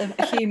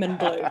a human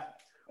blue.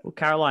 Well,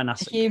 Caroline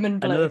asked human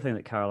blue. Another thing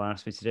that Caroline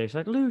asked me today. She's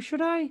like, Lou,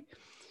 do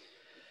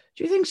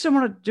you think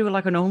someone would do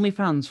like an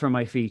OnlyFans for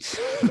my feet?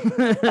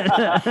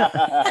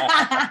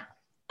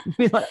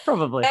 Be like,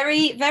 probably.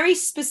 Very, very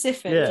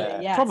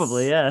specifically, yes.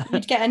 Probably, yeah.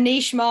 You'd get a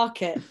niche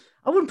market.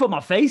 I wouldn't put my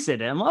face in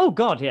it. I'm like, oh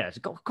God, yeah,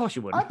 of course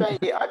you wouldn't.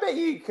 I bet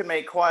you can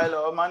make quite a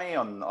lot of money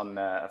on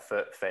a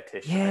foot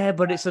fetish. Yeah,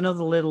 but it's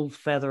another little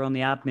feather on the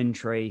admin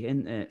tree,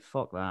 isn't it?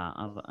 Fuck that.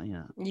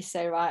 Yeah. You're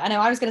so right. I know.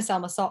 I was going to sell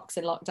my socks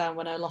in lockdown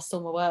when I lost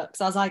all my work,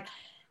 so I was like,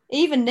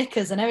 even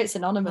knickers. I know it's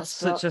anonymous.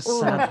 That's such a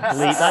sad,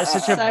 bleak. That's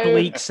such a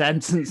bleak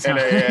sentence.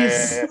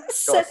 Yeah.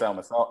 Gotta sell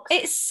my socks.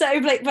 It's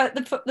so bleak. But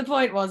the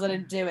point was, I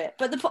didn't do it.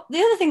 But the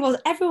other thing was,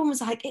 everyone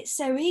was like, "It's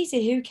so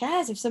easy. Who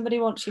cares if somebody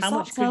wants your socks?" How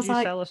much could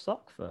you sell a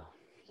sock for?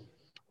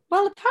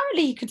 Well,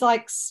 apparently you could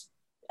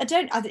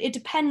it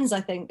depends,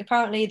 I think.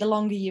 Apparently the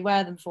longer you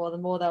wear them for, the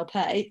more they'll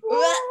pay.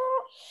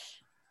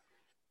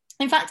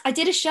 In fact, I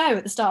did a show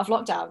at the start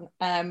of lockdown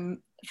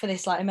for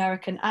this like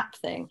American app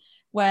thing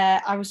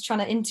where I was trying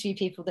to interview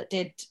people that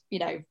did, you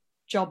know,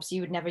 jobs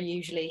you would never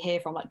usually hear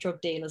from, like drug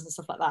dealers and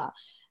stuff like that.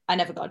 I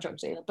never got a drug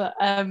dealer, but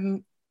I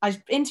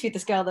interviewed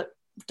this girl that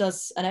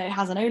has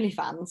an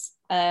OnlyFans.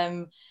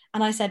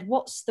 And I said,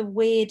 what's the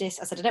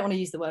weirdest? I said, I don't want to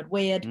use the word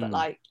weird, but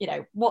like, you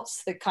know,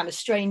 what's the kind of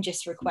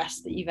strangest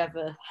request that you've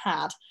ever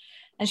had?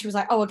 And she was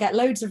like, oh, I get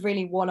loads of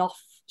really one-off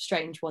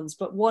strange ones,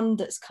 but one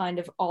that's kind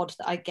of odd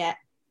that I get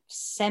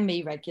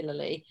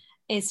semi-regularly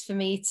is for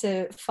me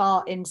to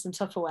fart in some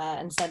Tupperware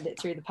and send it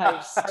through the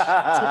post.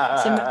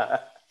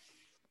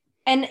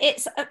 And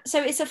it's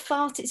a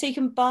fart, so you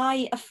can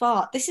buy a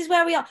fart. This is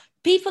where we are.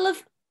 People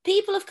have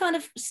kind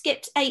of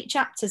skipped 8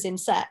 chapters in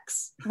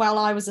sex while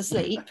I was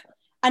asleep.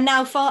 And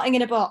now farting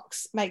in a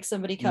box makes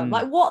somebody come.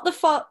 Like, what the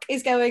fuck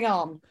is going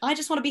on? I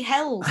just want to be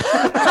held.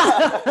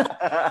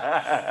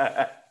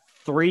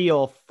 3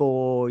 or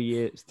 4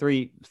 years,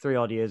 three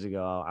odd years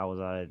ago, I was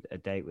on a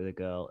date with a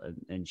girl,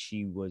 and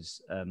she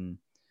was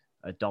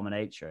a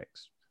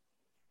dominatrix.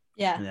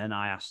 Yeah. And then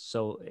I asked,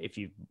 so if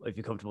you're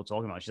comfortable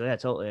talking about it, she said, yeah,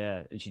 totally,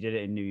 yeah. And she did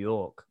it in New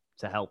York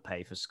to help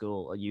pay for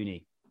school at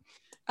uni.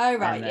 Oh,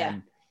 right, yeah.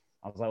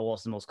 I was like,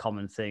 what's the most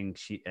common thing?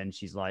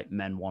 She's like,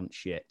 men want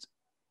shit.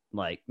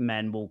 Like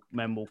men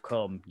will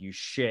come, you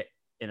shit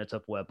in a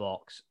Tupperware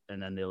box,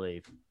 and then they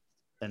leave.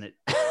 And it.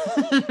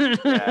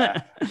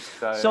 Yeah.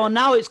 So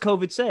now it's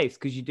COVID safe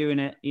because you're doing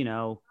it,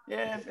 Yeah,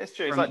 it's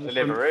true. It's like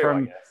Deliveroo,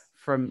 I guess.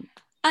 And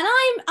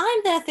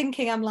I'm there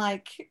thinking I'm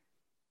like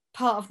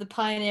part of the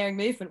pioneering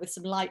movement with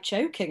some light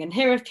choking, and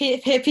here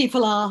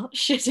people are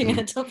shitting in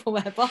a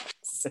Tupperware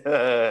box.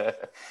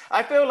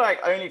 I feel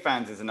like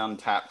OnlyFans is an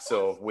untapped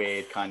sort of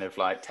weird kind of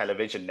like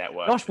television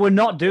network. Gosh, we're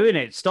not doing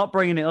it. Stop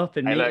bringing it up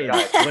in meetings.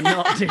 Look, guys, we're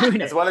not doing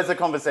it. As well as a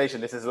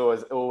conversation, this is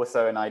always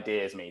also an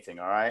ideas meeting,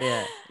 all right?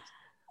 Yeah.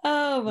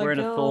 Oh my god. We're in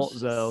a thought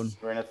zone.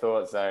 We're in a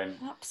thought zone.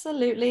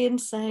 Absolutely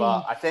insane.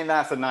 But I think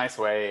that's a nice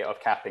way of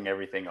capping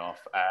everything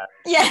off.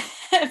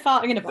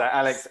 Farting in a box.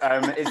 So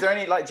Alex, is there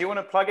any do you want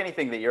to plug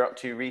anything that you're up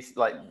to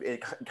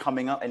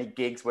coming up? Any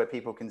gigs where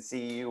people can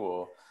see you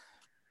or?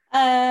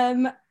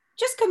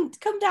 Just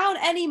come down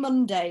any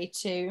Monday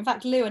to. In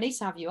fact, Lou, I need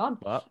to have you on.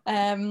 What?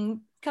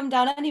 Come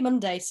down any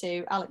Monday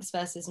to Alex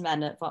versus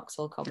Men at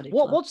Vauxhall Comedy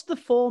Club. What's the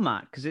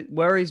format? Because it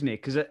worries me.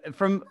 Because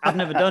I've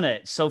never done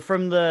it. So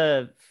from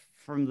the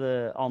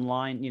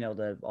online,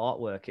 the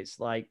artwork, it's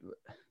like.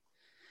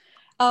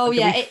 Oh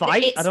yeah,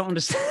 fight. I don't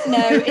understand.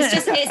 No,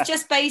 it's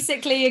just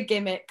basically a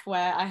gimmick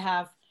where I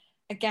have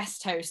a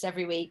guest host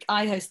every week.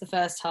 I host the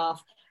first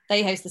half.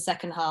 They host the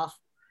second half.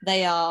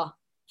 They are,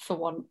 for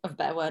want of a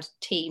better word,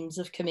 teams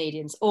of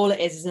comedians. All it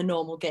is a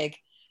normal gig.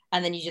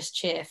 And then you just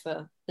cheer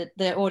for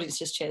the audience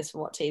just cheers for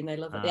what team they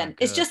love at the end.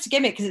 Good. It's just a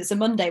gimmick because it's a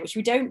Monday, which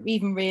we don't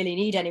even really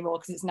need anymore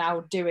because it's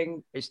now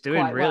doing. It's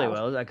doing really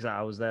well because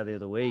I was there the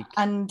other week.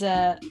 And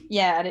and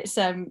it's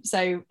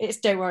so it's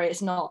don't worry,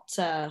 it's not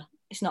a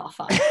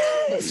fight.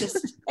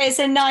 It's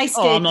a nice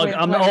gig. I'm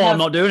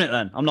not doing it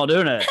then. I'm not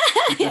doing it.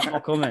 It's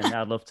not coming.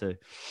 Yeah, I'd love to.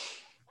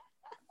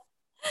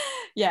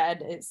 Yeah,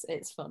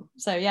 it's fun.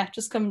 So yeah,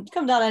 just come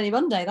down any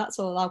Monday. That's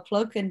all I'll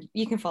plug, and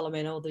you can follow me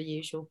in all the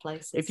usual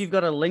places. If you've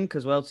got a link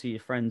as well to your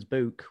friend's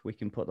book, we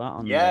can put that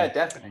on. Yeah,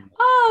 definitely.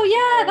 Oh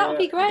yeah, that would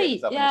be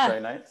great.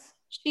 Yeah,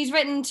 she's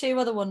written 2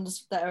 other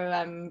ones that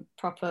are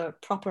proper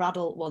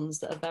adult ones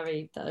that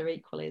are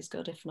equally as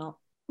good, if not.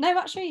 No,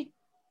 actually.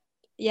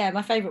 Yeah,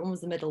 my favourite one was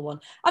the middle one.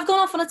 I've gone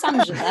off on a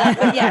tangent there,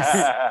 but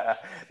yes.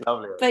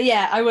 Lovely. But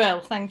yeah, I will.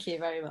 Thank you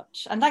very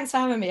much. And thanks for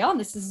having me on.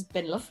 This has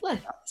been lovely.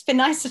 It's been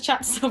nice to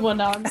chat to someone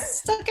now. I'm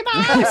stuck in my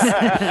house.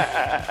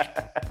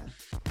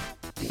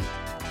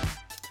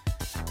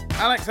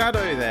 Alex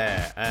Haddow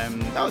there.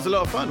 That was a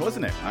lot of fun,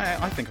 wasn't it?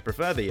 I think I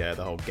prefer the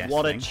whole guest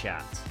What thing. a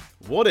chat.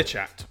 What a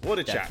chat. What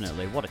a chat.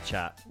 Definitely. What a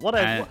chat. What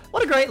a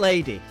great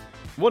lady.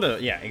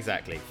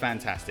 Exactly.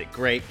 Fantastic.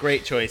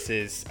 Great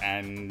choices.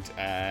 And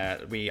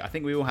I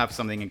think we all have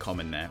something in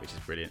common there, which is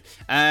brilliant.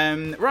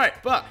 Right,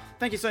 but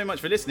thank you so much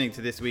for listening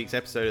to this week's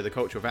episode of The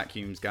Cultural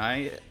Vacuums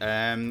Guy.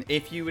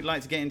 If you would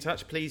like to get in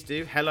touch, please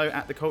do.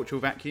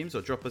 hello@theculturalvacuums,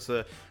 or drop us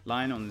a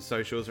line on the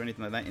socials or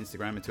anything like that,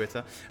 Instagram and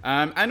Twitter.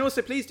 And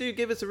also, please do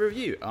give us a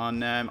review on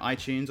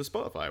iTunes or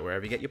Spotify,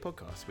 wherever you get your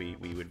podcasts.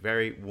 We would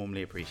very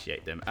warmly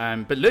appreciate them.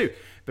 But Lou,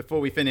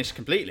 before we finish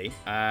completely,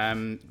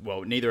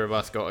 neither of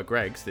us got a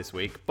Greg's this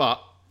week,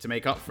 but to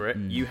make up for it,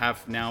 you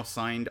have now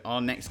signed our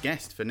next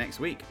guest for next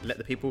week. Let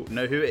the people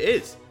know who it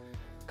is.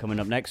 Coming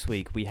up next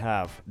week, we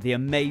have the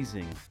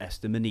amazing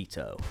Esther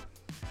Manito.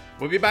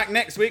 We'll be back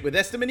next week with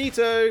Esther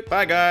Manito.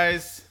 Bye,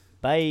 guys.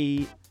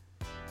 Bye.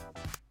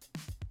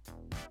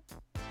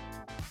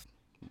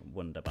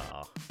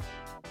 Wunderbar.